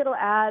 I think it'll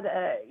add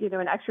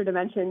an extra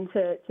dimension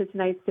to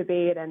tonight's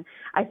debate, and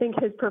I think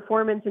his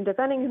performance in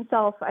defending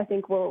himself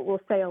will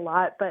say a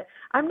lot. But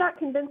I'm not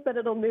convinced that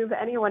it'll move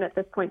anyone at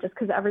this point, just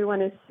because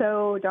everyone is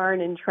so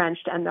darn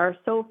entrenched and there are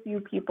so few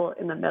people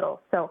in the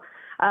middle. So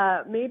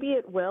maybe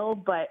it will,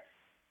 but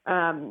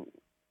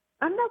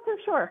I'm not so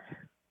sure.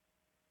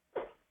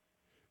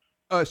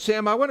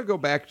 Sam, I want to go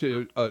back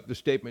to the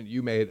statement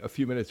you made a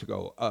few minutes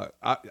ago.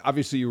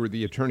 Obviously, you were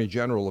the Attorney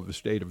General of the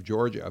state of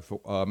Georgia.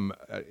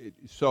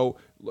 So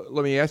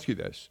let me ask you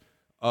this.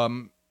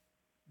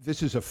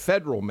 This is a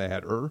federal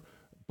matter,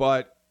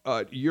 but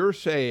you're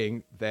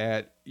saying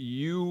that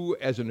you,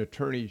 as an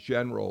Attorney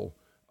General,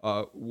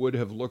 would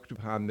have looked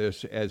upon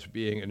this as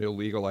being an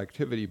illegal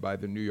activity by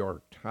the New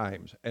York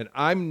Times. And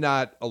I'm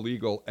not a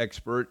legal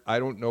expert. I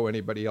don't know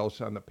anybody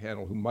else on the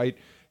panel who might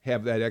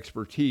have that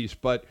expertise,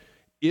 but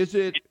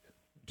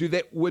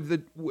would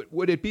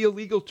it be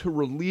illegal to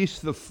release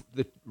the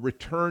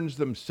returns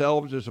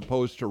themselves as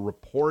opposed to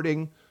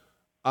reporting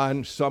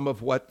on some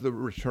of what the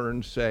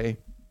returns say?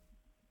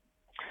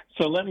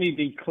 So let me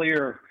be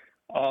clear.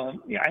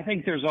 I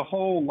think there's a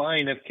whole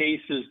line of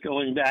cases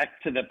going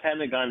back to the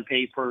Pentagon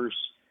Papers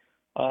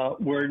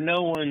where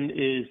no one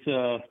is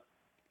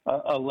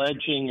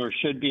alleging or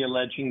should be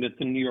alleging that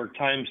the New York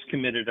Times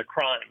committed a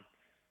crime.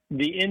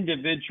 The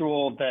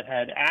individual that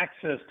had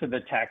access to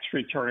the tax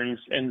returns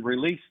and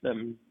released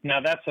them,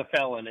 now that's a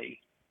felony.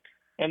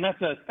 And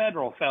that's a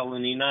federal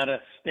felony, not a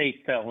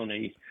state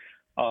felony.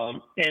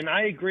 And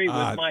I agree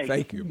with Mike.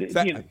 Thank you.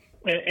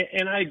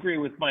 And I agree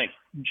with Mike.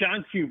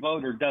 John Q.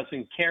 Voter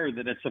doesn't care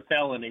that it's a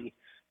felony,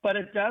 but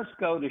it does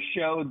go to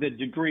show the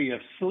degree of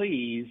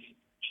sleaze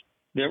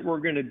that we're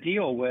going to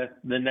deal with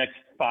the next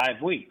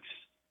 5 weeks.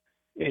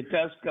 It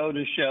does go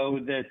to show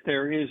that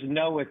there is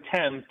no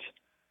attempt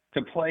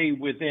to play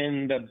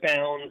within the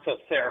bounds of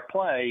fair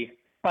play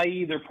by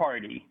either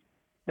party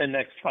the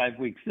next 5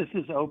 weeks. This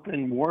is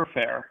open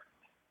warfare.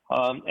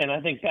 And I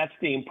think that's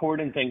the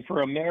important thing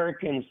for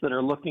Americans that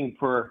are looking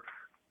for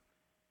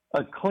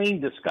a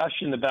clean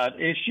discussion about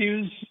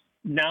issues.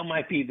 Now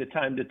might be the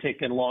time to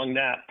take a long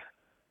nap.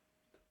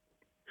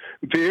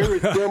 Very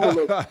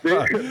similar.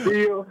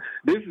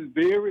 This is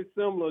very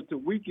similar to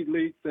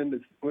WikiLeaks and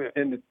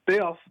the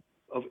theft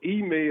of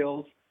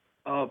emails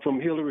from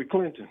Hillary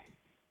Clinton.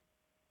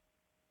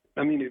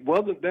 I mean, it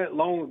wasn't that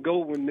long ago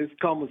when this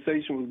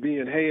conversation was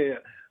being had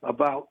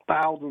about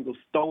thousands of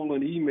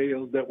stolen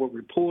emails that were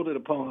reported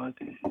upon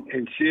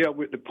and shared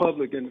with the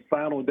public in the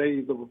final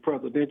days of a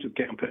presidential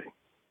campaign.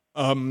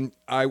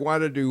 I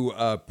wanted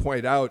to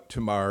point out,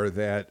 Tamar,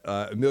 that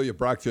Amelia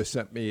Brock just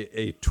sent me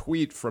a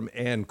tweet from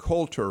Ann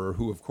Coulter,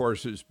 who, of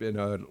course, has been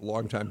a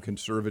longtime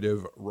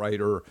conservative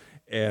writer,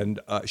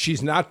 and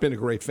she's not been a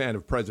great fan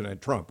of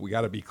President Trump. We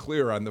got to be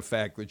clear on the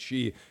fact that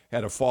she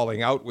had a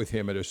falling out with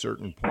him at a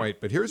certain point.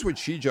 But here's what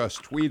she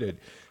just tweeted.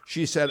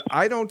 She said,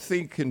 I don't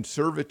think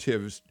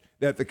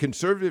that the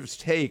conservatives'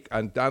 take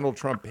on Donald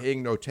Trump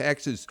paying no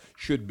taxes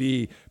should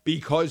be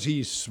because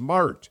he's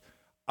smart.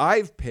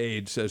 I've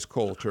paid, says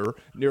Coulter,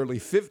 nearly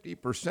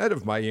 50%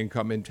 of my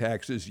income in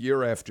taxes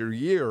year after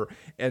year,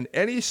 and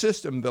any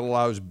system that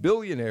allows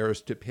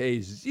billionaires to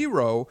pay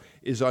zero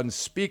is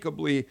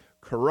unspeakably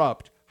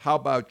corrupt. How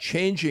about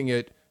changing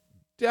it,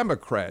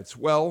 Democrats?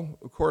 Well,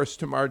 of course,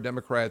 Tamar,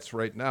 Democrats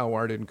right now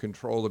aren't in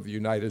control of the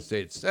United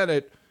States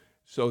Senate,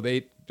 so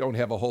they don't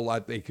have a whole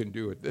lot they can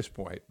do at this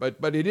point.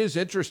 But it is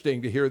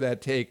interesting to hear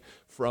that take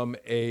from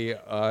a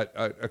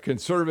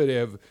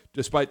conservative,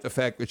 despite the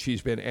fact that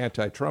she's been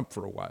anti-Trump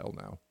for a while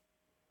now.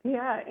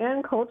 Yeah,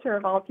 and Coulter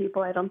of all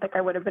people, I don't think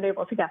I would have been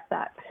able to guess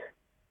that.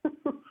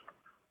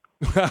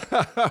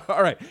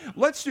 All right,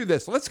 let's do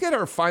this. Let's get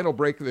our final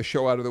break of the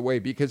show out of the way,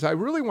 because I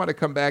really want to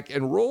come back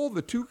and roll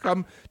the two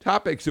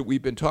topics that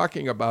we've been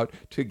talking about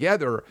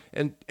together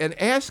and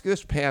ask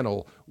this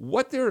panel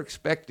what they're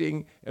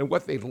expecting and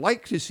what they'd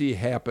like to see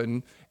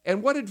happen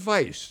and what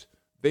advice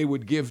they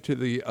would give to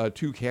the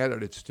two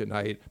candidates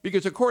tonight,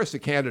 because, of course, the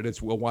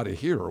candidates will want to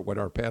hear what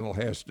our panel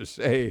has to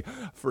say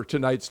for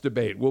tonight's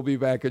debate. We'll be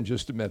back in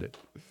just a minute.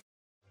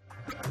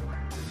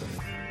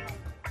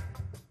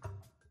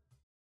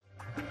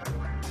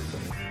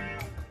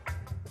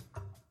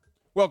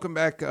 Welcome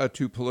back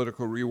to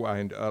Political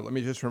Rewind. Let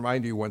me just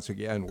remind you once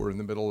again, we're in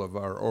the middle of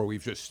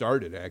we've just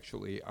started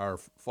actually, our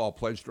fall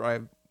pledge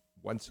drive.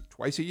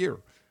 Twice a year,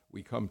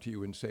 we come to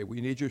you and say,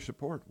 we need your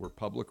support. We're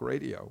public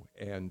radio,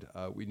 and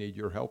we need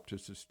your help to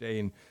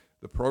sustain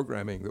the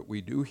programming that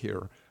we do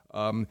here.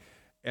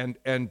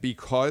 And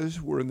because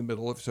we're in the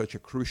middle of such a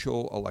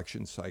crucial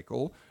election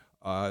cycle,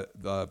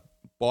 the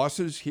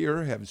bosses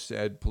here have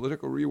said,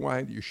 Political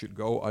Rewind, you should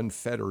go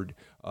unfettered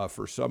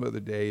for some of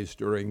the days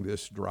during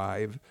this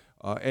drive.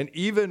 And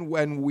even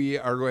when we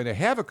are going to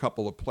have a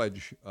couple of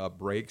pledge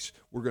breaks,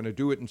 we're going to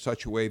do it in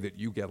such a way that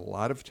you get a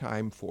lot of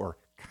time for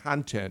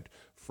content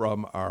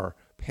from our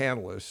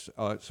panelists.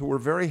 So we're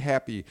very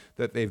happy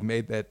that they've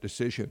made that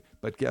decision.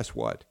 But guess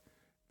what?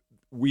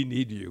 We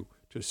need you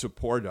to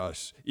support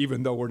us,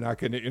 even though we're not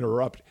going to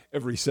interrupt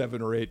every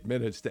 7 or 8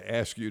 minutes to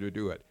ask you to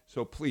do it.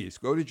 So please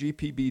go to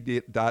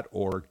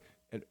gpb.org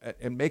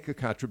and make a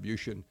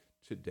contribution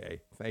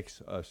today.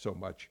 Thanks so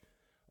much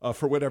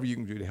for whatever you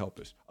can do to help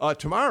us.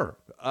 Tamar,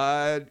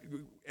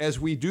 as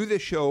we do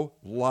this show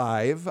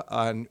live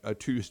on a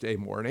Tuesday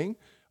morning,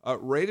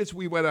 right as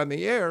we went on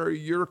the air,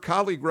 your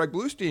colleague Greg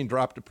Bluestein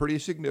dropped a pretty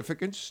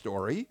significant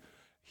story.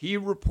 He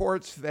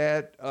reports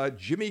that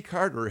Jimmy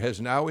Carter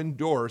has now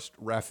endorsed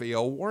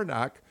Raphael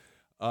Warnock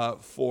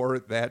for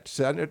that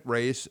Senate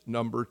race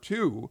number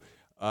 2.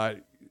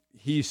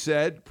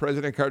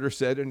 President Carter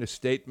said in a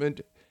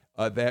statement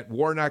that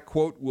Warnock,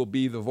 quote, will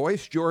be the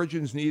voice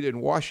Georgians need in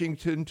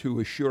Washington to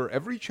assure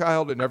every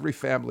child and every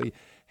family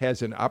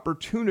has an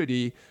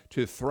opportunity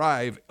to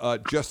thrive.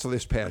 Just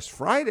this past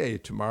Friday,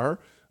 Tamar,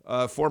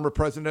 former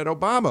President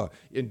Obama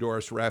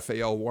endorsed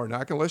Raphael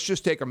Warnock. And let's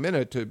just take a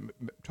minute to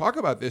talk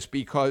about this,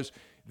 because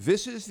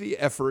this is the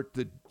effort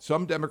that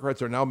some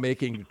Democrats are now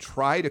making to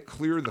try to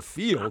clear the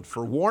field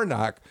for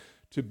Warnock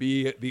to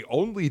be the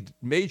only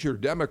major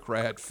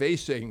Democrat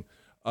facing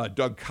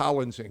Doug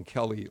Collins and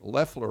Kelly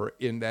Loeffler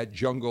in that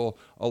jungle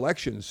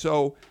election.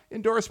 So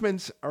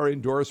endorsements are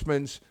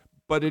endorsements,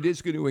 but it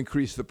is going to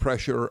increase the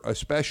pressure,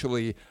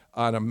 especially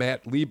on a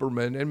Matt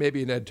Lieberman and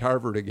maybe an Ed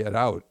Tarver to get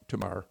out,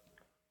 Tamar.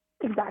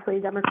 Exactly.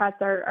 Democrats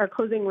are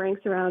closing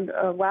ranks around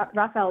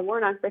Raphael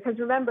Warnock, because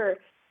remember,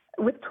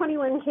 with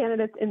 21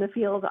 candidates in the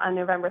field on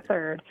November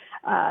 3rd,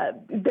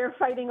 they're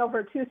fighting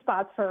over 2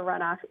 spots for a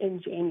runoff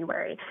in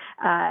January.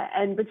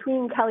 And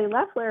between Kelly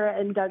Loeffler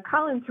and Doug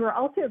Collins, who are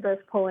also both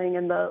polling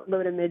in the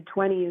low to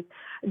mid-20s,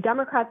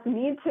 Democrats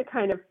need to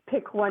kind of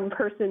pick one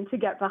person to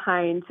get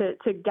behind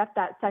to get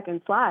that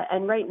second slot.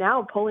 And right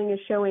now, polling is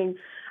showing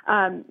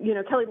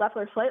Kelly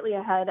Loeffler slightly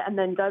ahead, and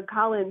then Doug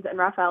Collins and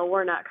Raphael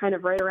Warnock kind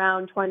of right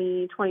around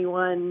 20,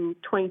 21,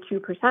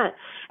 22%.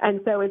 And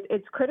so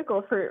it's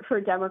critical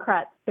for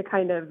Democrats to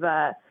kind of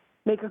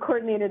make a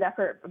coordinated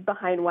effort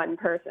behind one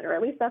person, or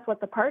at least that's what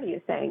the party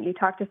is saying. You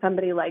talk to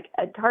somebody like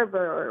Ed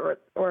Tarver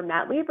or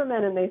Matt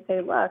Lieberman, and they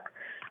say, look,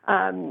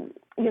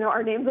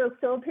 our names will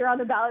still appear on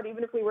the ballot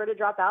even if we were to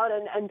drop out,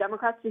 and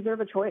Democrats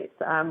deserve a choice.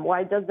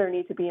 Why does there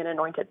need to be an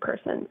anointed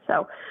person?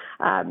 So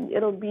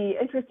it'll be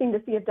interesting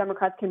to see if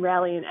Democrats can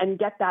rally and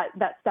get that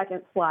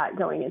second slot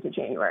going into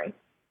January.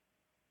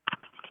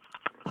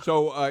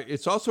 So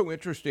it's also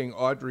interesting,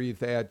 Audrey,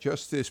 that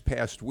just this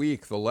past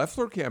week, the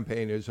Loeffler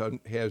campaign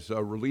has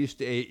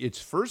released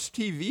its first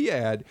TV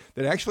ad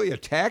that actually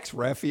attacks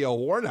Raphael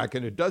Warnock,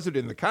 and it does it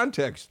in the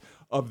context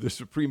of the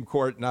Supreme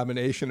Court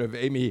nomination of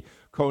Amy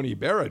Coney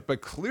Barrett.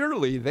 But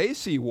clearly they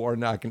see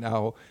Warnock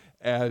now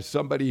as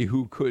somebody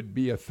who could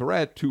be a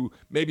threat to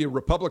maybe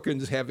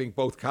Republicans having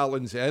both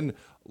Collins and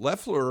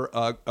Loeffler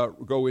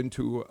go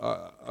into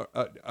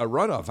a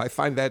runoff.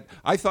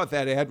 I thought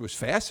that ad was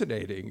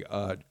fascinating,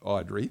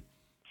 Audrey.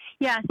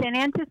 Yes, and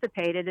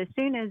anticipated. As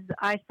soon as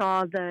I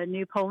saw the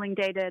new polling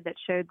data that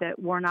showed that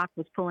Warnock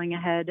was pulling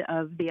ahead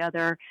of the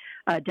other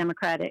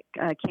Democratic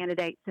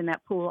candidates in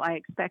that pool, I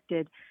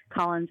expected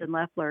Collins and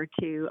Loeffler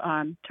to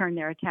turn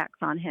their attacks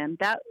on him.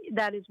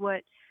 That is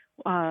what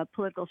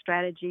political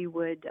strategy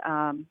would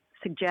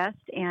suggest,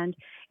 and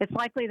it's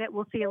likely that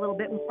we'll see a little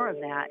bit more of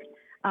that.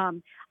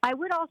 I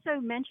would also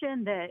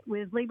mention that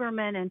with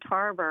Lieberman and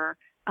Tarver,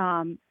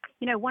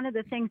 one of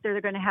the things that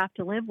they're going to have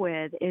to live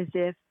with is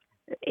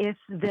if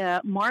the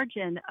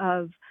margin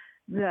of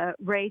the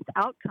race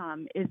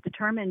outcome is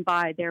determined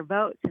by their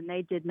votes and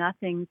they did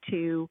nothing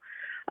to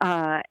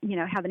have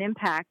an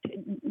impact,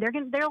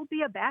 there'll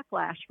be a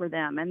backlash for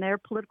them, and their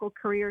political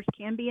careers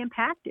can be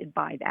impacted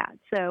by that.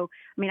 So,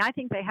 I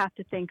think they have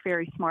to think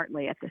very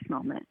smartly at this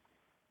moment.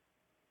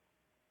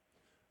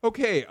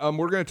 Okay,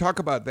 we're going to talk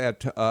about that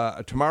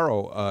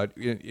tomorrow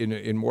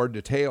in more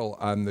detail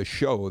on the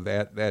show,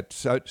 that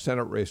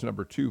Senate race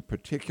number 2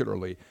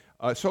 particularly.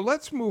 So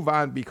let's move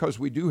on, because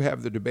we do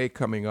have the debate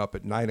coming up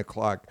at 9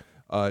 o'clock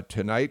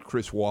tonight.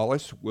 Chris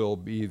Wallace will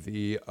be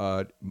the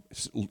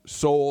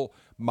sole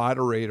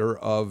moderator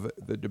of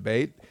the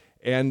debate.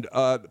 And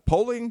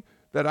polling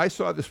that I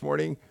saw this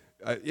morning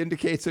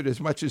indicates that as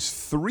much as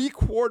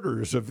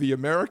 3/4 of the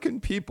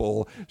American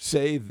people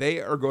say they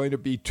are going to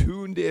be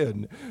tuned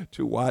in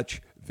to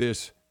watch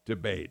this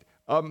debate.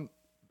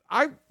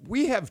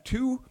 We have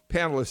 2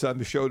 panelists on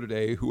the show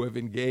today who have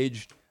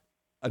engaged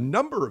a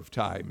number of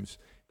times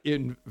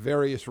in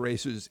various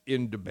races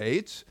in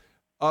debates.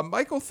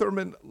 Michael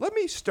Thurmond, let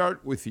me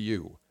start with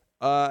you.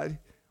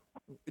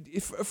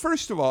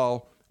 First of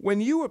all, when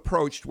you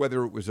approached,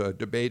 whether it was a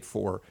debate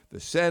for the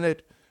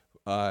Senate,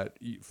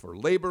 for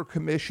labor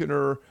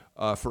commissioner,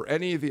 for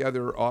any of the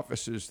other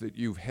offices that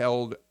you've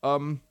held,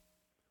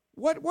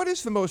 what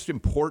is the most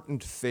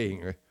important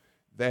thing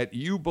that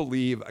you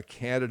believe a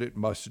candidate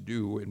must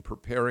do in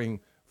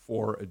preparing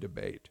for a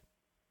debate?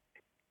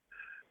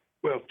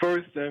 Well,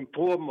 first and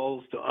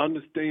foremost, to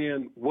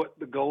understand what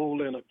the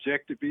goal and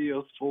objective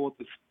is for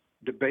the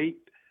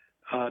debate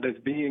that's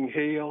being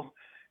held,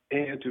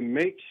 and to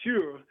make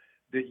sure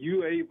that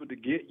you're able to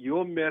get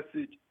your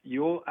message,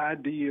 your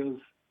ideas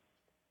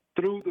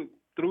through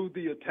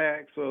the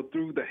attacks or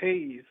through the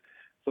haze,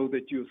 so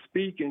that you're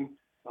speaking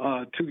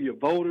to your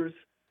voters.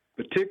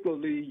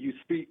 Particularly, you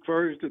speak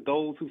first to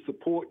those who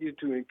support you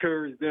to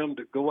encourage them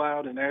to go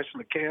out and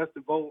actually cast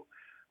a vote,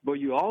 but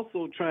you're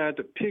also trying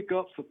to pick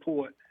up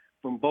support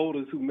from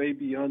voters who may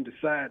be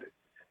undecided.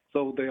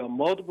 So there are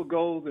multiple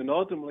goals, and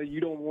ultimately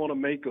you don't want to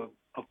make a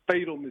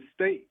fatal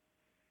mistake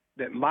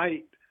that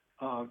might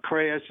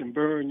crash and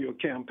burn your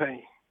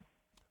campaign.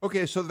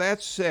 Okay, so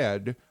that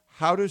said,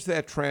 how does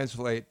that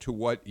translate to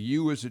what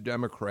you as a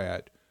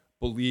Democrat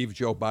believe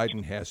Joe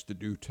Biden has to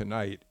do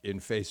tonight in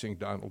facing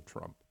Donald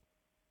Trump?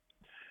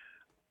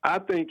 I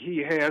think he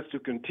has to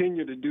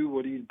continue to do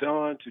what he's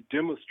done to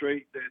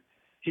demonstrate that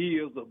he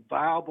is a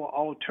viable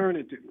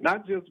alternative,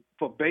 not just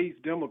for base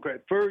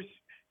Democrats. First,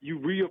 you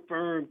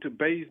reaffirm to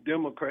base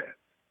Democrats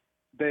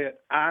that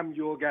I'm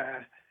your guy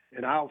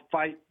and I'll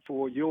fight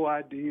for your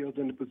ideas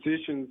and the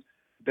positions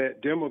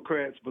that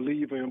Democrats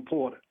believe are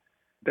important.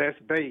 That's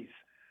base.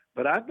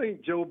 But I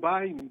think Joe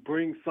Biden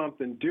brings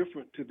something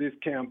different to this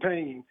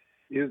campaign,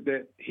 is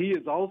that he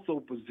has also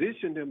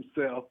positioned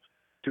himself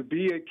to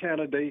be a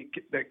candidate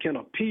that can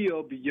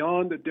appeal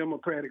beyond the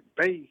Democratic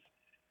base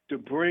to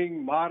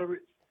bring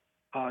moderate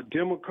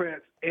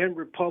Democrats and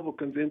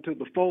Republicans into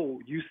the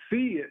fold. You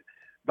see it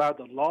by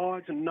the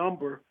large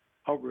number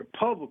of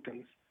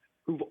Republicans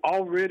who've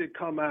already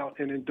come out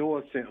and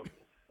endorsed him,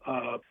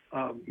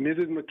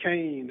 Mrs.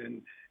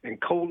 McCain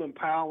and Colin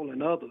Powell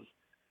and others.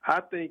 I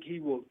think he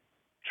will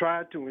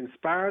try to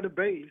inspire the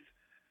base,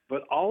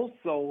 but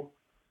also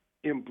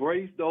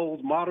embrace those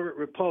moderate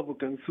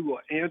Republicans who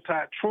are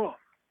anti-Trump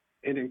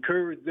and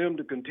encourage them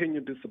to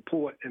continue to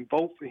support and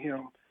vote for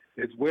him,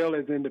 as well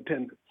as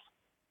independents.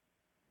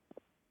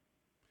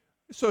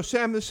 So,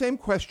 Sam, the same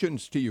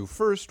questions to you.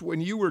 First,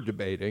 when you were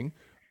debating,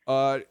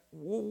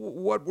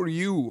 what were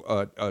you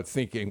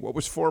thinking? What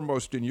was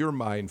foremost in your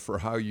mind for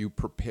how you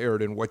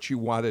prepared and what you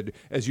wanted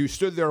as you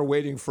stood there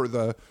waiting for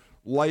the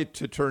light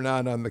to turn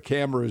on the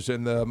cameras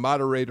and the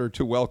moderator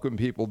to welcome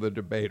people to the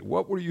debate?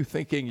 What were you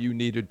thinking you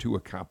needed to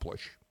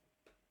accomplish?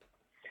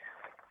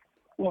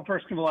 Well,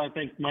 first of all, I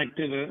think Mike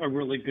did a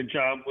really good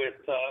job with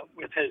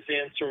his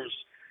answers.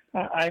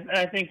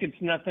 I think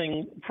it's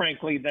nothing,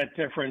 frankly, that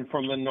different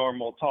from the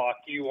normal talk.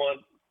 You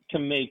want to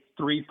make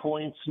 3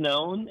 points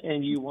known,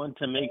 and you want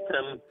to make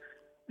them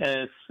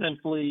as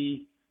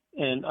simply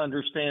and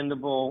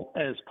understandable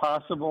as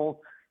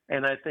possible.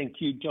 And I think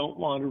you don't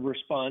want to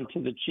respond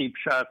to the cheap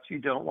shots. You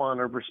don't want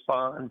to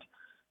respond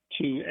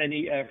to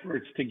any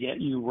efforts to get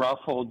you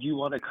ruffled. You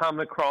want to come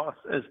across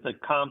as the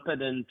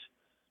competent,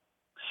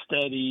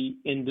 steady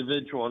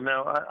individual.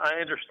 Now, I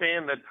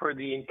understand that for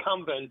the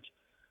incumbent,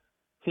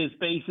 his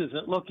base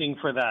isn't looking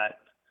for that,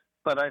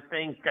 but I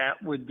think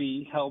that would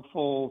be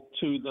helpful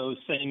to those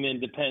same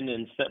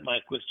independents that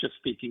Mike was just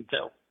speaking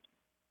to.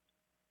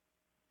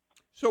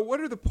 So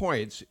what are the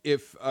points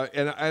if,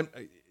 and I'm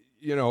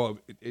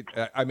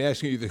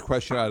asking you the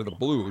question out of the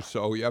blue,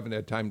 so you haven't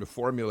had time to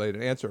formulate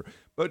an answer,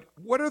 but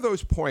what are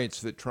those points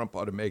that Trump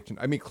ought to make?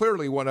 I mean,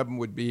 clearly one of them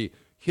would be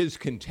his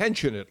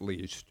contention, at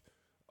least.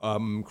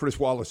 Chris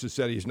Wallace has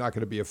said he's not going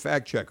to be a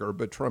fact checker,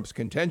 but Trump's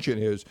contention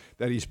is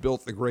that he's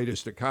built the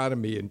greatest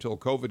economy until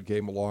COVID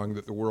came along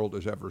that the world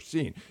has ever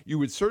seen. You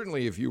would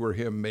certainly, if you were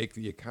him, make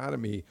the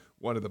economy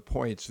one of the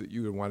points that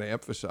you would want to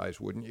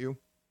emphasize, wouldn't you?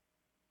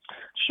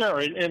 Sure,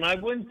 and I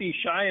wouldn't be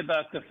shy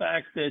about the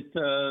fact that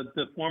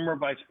the former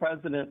vice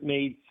president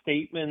made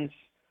statements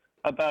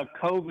about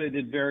COVID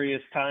at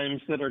various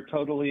times that are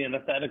totally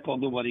antithetical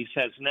to what he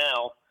says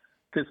now.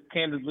 Because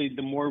candidly,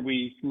 the more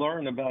we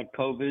learn about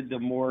COVID, the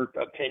more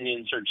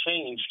opinions are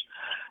changed.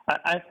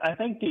 I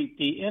think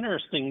the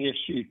interesting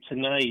issue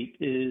tonight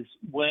is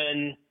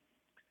when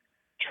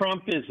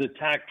Trump is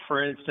attacked,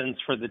 for instance,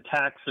 for the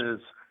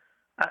taxes,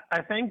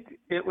 I think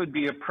it would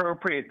be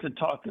appropriate to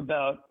talk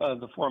about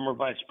the former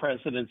vice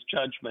president's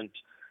judgment.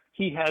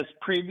 He has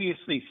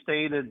previously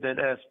stated that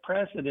as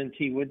president,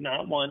 he would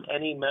not want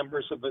any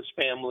members of his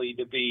family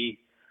to be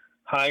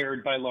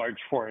hired by large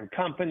foreign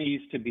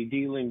companies, to be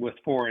dealing with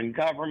foreign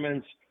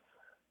governments.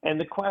 And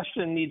the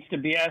question needs to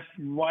be asked,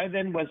 why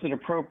then was it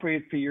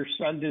appropriate for your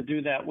son to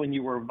do that when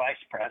you were vice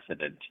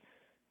president?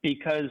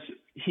 Because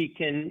he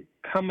can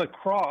come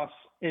across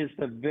as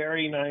the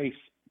very nice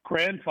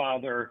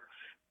grandfather,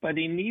 but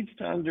he needs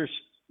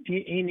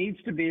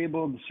to be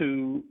able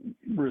to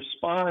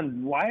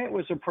respond why it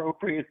was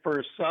appropriate for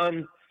his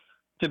son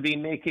to be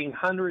making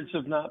hundreds,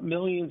 if not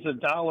millions of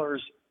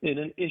dollars in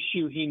an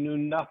issue he knew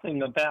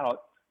nothing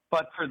about,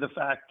 but for the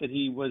fact that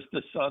he was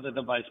the son of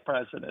the vice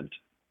president.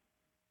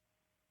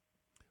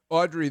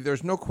 Audrey,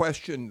 there's no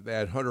question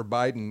that Hunter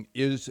Biden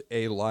is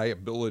a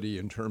liability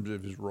in terms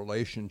of his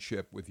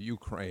relationship with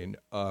Ukraine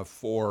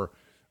for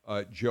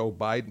Joe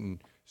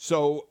Biden.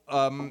 So,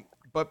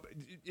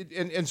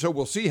 so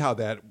we'll see how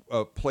that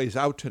plays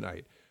out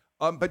tonight.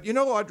 But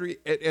Audrey,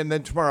 and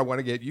then tomorrow I want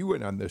to get you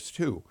in on this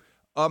too.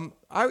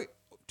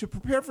 To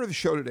prepare for the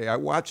show today, I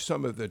watched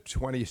some of the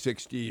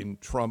 2016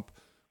 Trump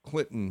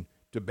Clinton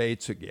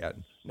debates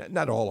again.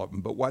 Not all of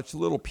them, but watch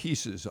little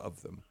pieces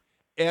of them.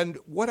 And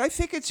what I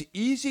think it's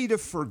easy to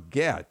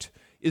forget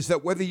is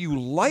that whether you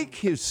like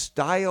his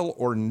style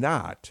or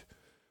not,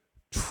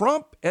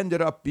 Trump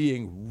ended up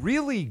being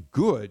really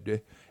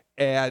good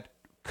at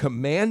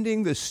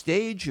commanding the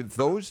stage of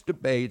those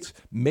debates,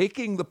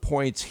 making the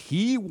points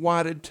he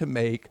wanted to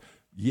make.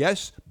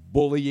 Yes,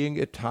 bullying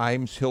at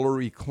times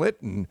Hillary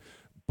Clinton,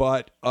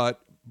 but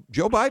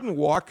Joe Biden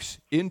walks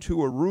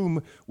into a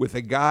room with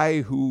a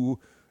guy who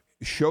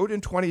showed in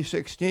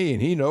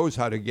 2016 he knows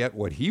how to get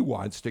what he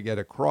wants to get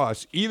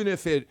across, even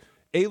if it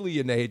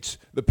alienates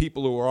the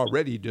people who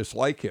already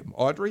dislike him.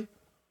 Audrey?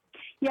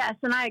 Yes,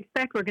 and I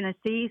expect we're going to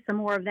see some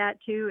more of that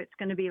too. It's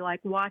going to be like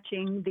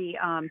watching the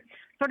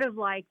sort of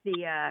like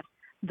the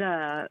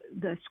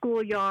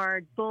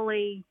schoolyard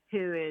bully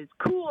who is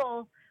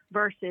cool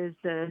versus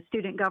the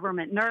student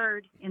government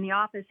nerd in the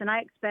office. And I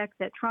expect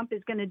that Trump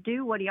is going to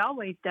do what he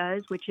always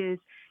does, which is,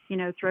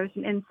 throw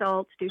some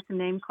insults, do some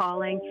name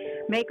calling,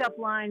 make up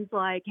lines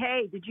like,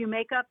 hey, did you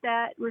make up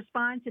that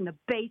response in the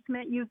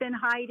basement you've been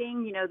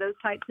hiding? Those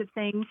types of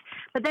things.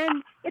 But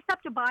then it's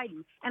up to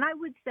Biden. And I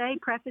would say,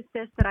 preface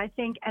this, that I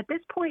think at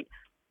this point,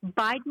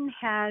 Biden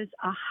has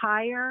a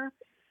higher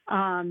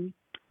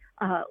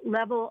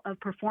level of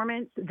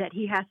performance that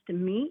he has to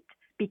meet,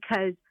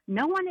 because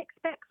no one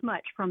expects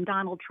much from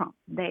Donald Trump.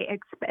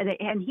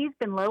 And he's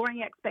been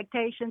lowering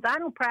expectations. I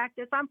don't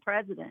practice. I'm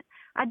president.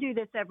 I do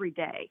this every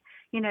day.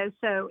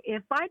 So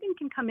if Biden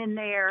can come in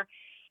there,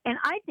 and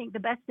I think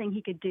the best thing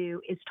he could do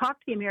is talk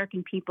to the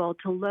American people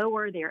to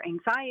lower their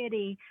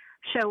anxiety,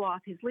 show off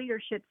his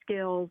leadership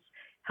skills,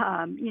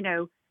 act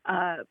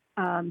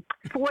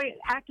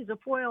as a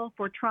foil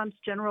for Trump's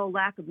general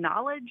lack of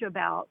knowledge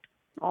about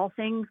all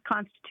things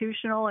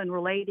constitutional and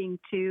relating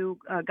to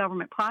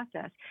government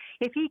process.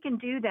 If he can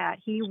do that,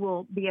 he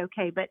will be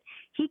okay. But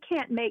he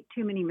can't make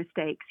too many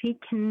mistakes. He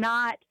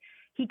cannot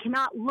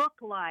look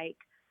like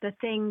the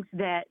things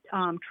that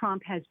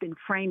Trump has been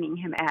framing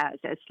him as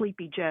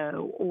Sleepy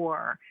Joe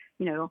or,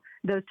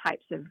 those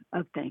types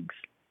of things.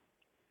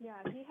 Yeah,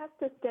 he has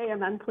to stay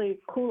immensely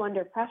cool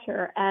under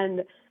pressure.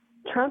 And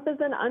Trump is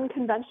an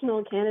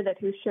unconventional candidate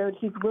who showed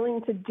he's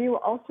willing to do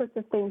all sorts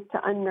of things to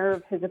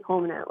unnerve his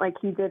opponent, like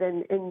he did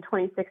in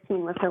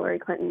 2016 with Hillary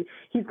Clinton.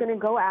 He's going to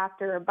go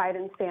after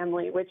Biden's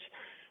family, which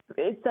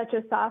is such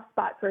a soft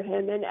spot for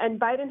him. And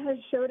Biden has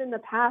showed in the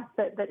past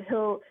that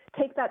he'll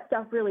take that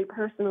stuff really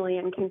personally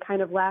and can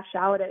kind of lash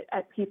out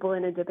at people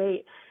in a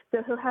debate.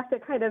 So he'll have to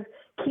kind of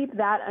keep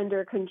that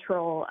under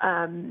control.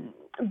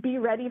 Be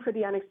ready for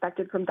the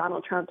unexpected from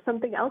Donald Trump.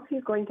 Something else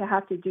he's going to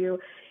have to do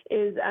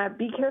is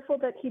be careful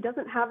that he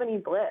doesn't have any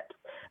blips.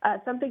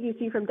 Something you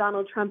see from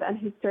Donald Trump and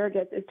his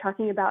surrogates is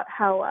talking about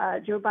how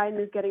Joe Biden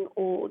is getting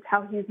old,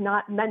 how he's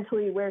not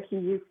mentally where he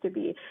used to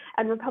be.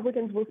 And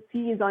Republicans will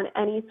seize on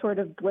any sort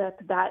of blip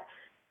that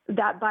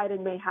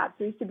Biden may have.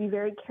 So he has to be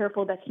very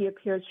careful that he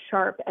appears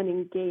sharp and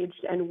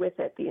engaged and with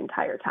it the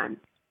entire time.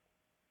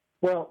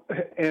 Well,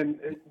 and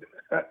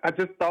I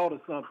just thought of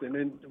something.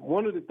 And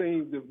one of the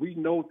things that we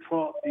know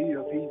Trump is,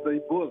 he's a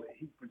bully.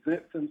 He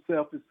presents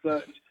himself as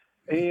such,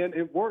 and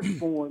it works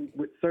for him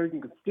with certain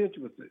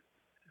constituencies.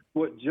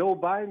 What Joe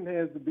Biden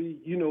has to be,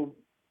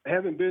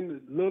 having been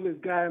the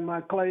littlest guy in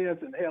my class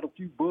and had a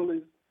few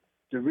bullies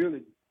to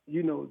really,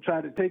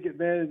 try to take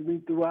advantage of me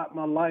throughout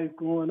my life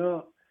growing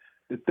up,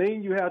 the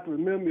thing you have to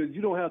remember is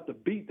you don't have to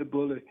beat the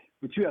bully,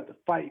 but you have to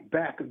fight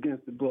back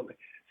against the bully.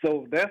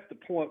 So that's the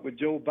point with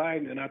Joe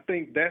Biden, and I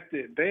think that's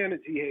the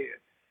advantage he has.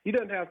 He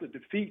doesn't have to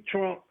defeat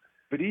Trump,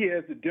 but he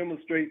has to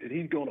demonstrate that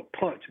he's going to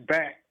punch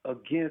back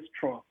against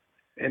Trump.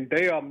 And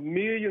there are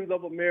millions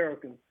of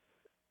Americans,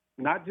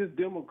 not just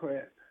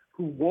Democrats,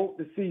 who want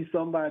to see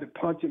somebody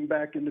punch him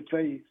back in the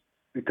face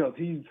because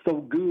he's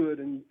so good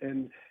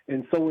and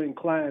so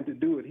inclined to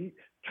do it.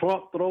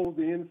 Trump throws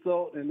the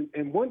insult, and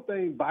one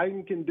thing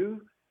Biden can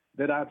do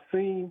that I've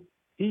seen,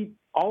 he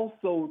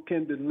also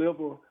can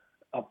deliver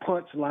a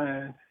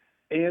punchline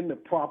and the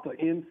proper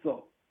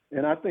insult.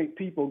 And I think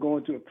people are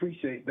going to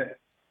appreciate that.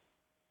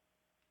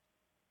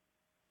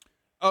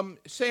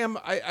 Sam,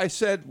 I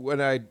said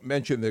when I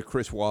mentioned that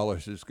Chris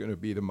Wallace is going to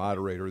be the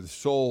moderator, the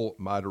sole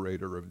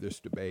moderator of this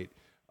debate,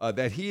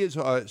 that he has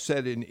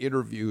said in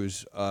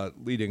interviews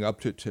leading up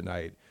to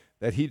tonight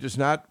that he does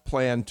not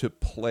plan to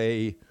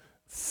play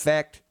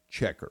fact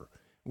checker.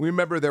 We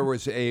remember there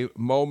was a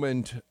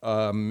moment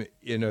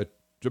in a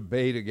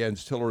debate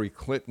against Hillary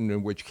Clinton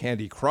in which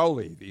Candy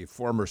Crowley, the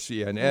former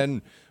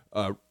CNN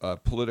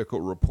political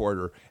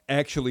reporter,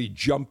 actually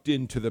jumped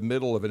into the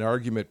middle of an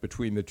argument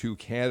between the two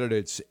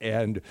candidates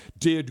and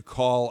did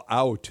call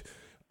out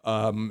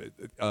one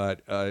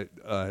of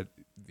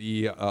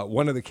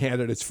the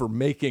candidates for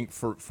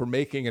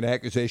making an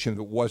accusation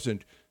that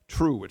wasn't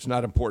true. It's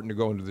not important to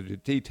go into the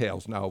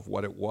details now of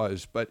what it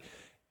was, but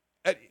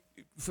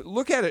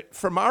look at it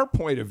from our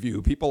point of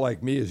view, people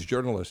like me as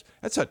journalists,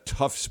 that's a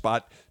tough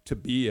spot to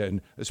be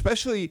in,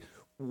 especially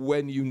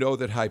when you know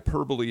that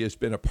hyperbole has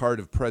been a part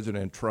of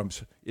President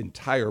Trump's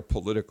entire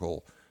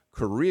political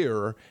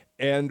career,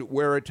 and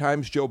where at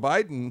times Joe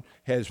Biden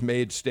has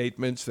made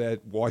statements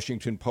that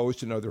Washington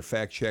Post and other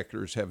fact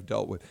checkers have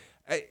dealt with.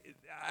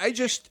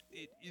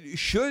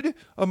 Should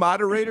a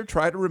moderator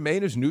try to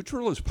remain as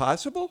neutral as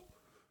possible?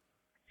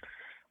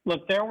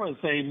 Look, there was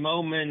a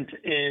moment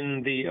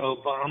in the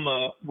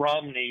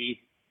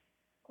Obama-Romney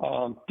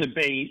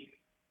debate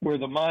where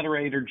the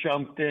moderator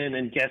jumped in,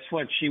 and guess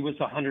what? She was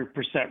 100%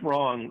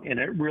 wrong, and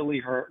it really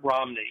hurt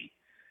Romney.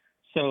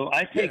 So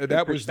I think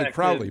that was the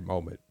Crowley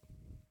moment.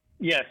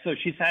 Yeah, so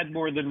she's had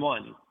more than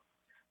one.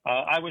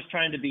 I was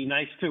trying to be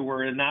nice to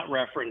her and not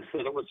reference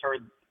that it was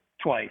heard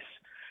twice.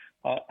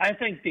 I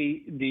think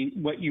the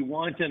what you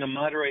want in a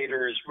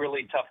moderator is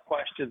really tough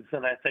questions,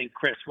 and I think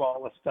Chris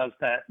Wallace does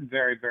that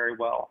very, very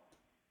well.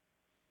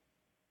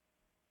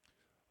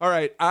 All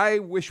right, I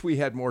wish we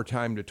had more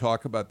time to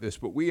talk about this,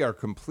 but we are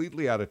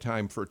completely out of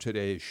time for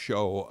today's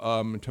show.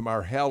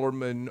 Tamar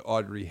Hallerman,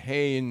 Audrey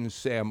Haynes,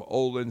 Sam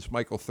Olens,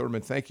 Michael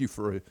Thurmond, thank you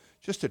for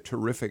just a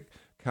terrific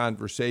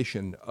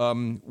conversation.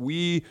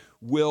 We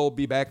will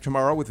be back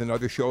tomorrow with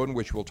another show in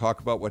which we'll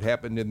talk about what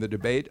happened in the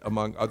debate,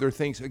 among other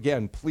things.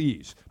 Again,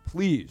 please,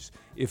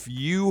 if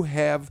you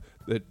have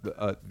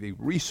the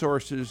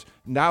resources,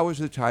 now is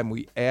the time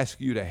we ask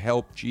you to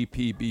help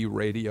GPB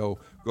Radio.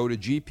 Go to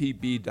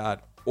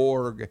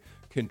gpb.org,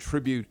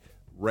 contribute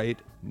right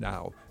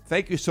now.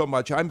 Thank you so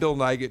much. I'm Bill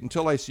Nigut.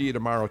 Until I see you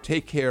tomorrow,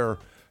 take care,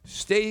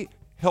 stay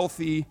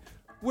healthy,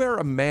 wear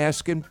a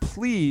mask, and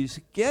please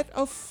get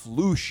a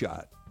flu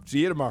shot.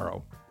 See you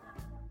tomorrow.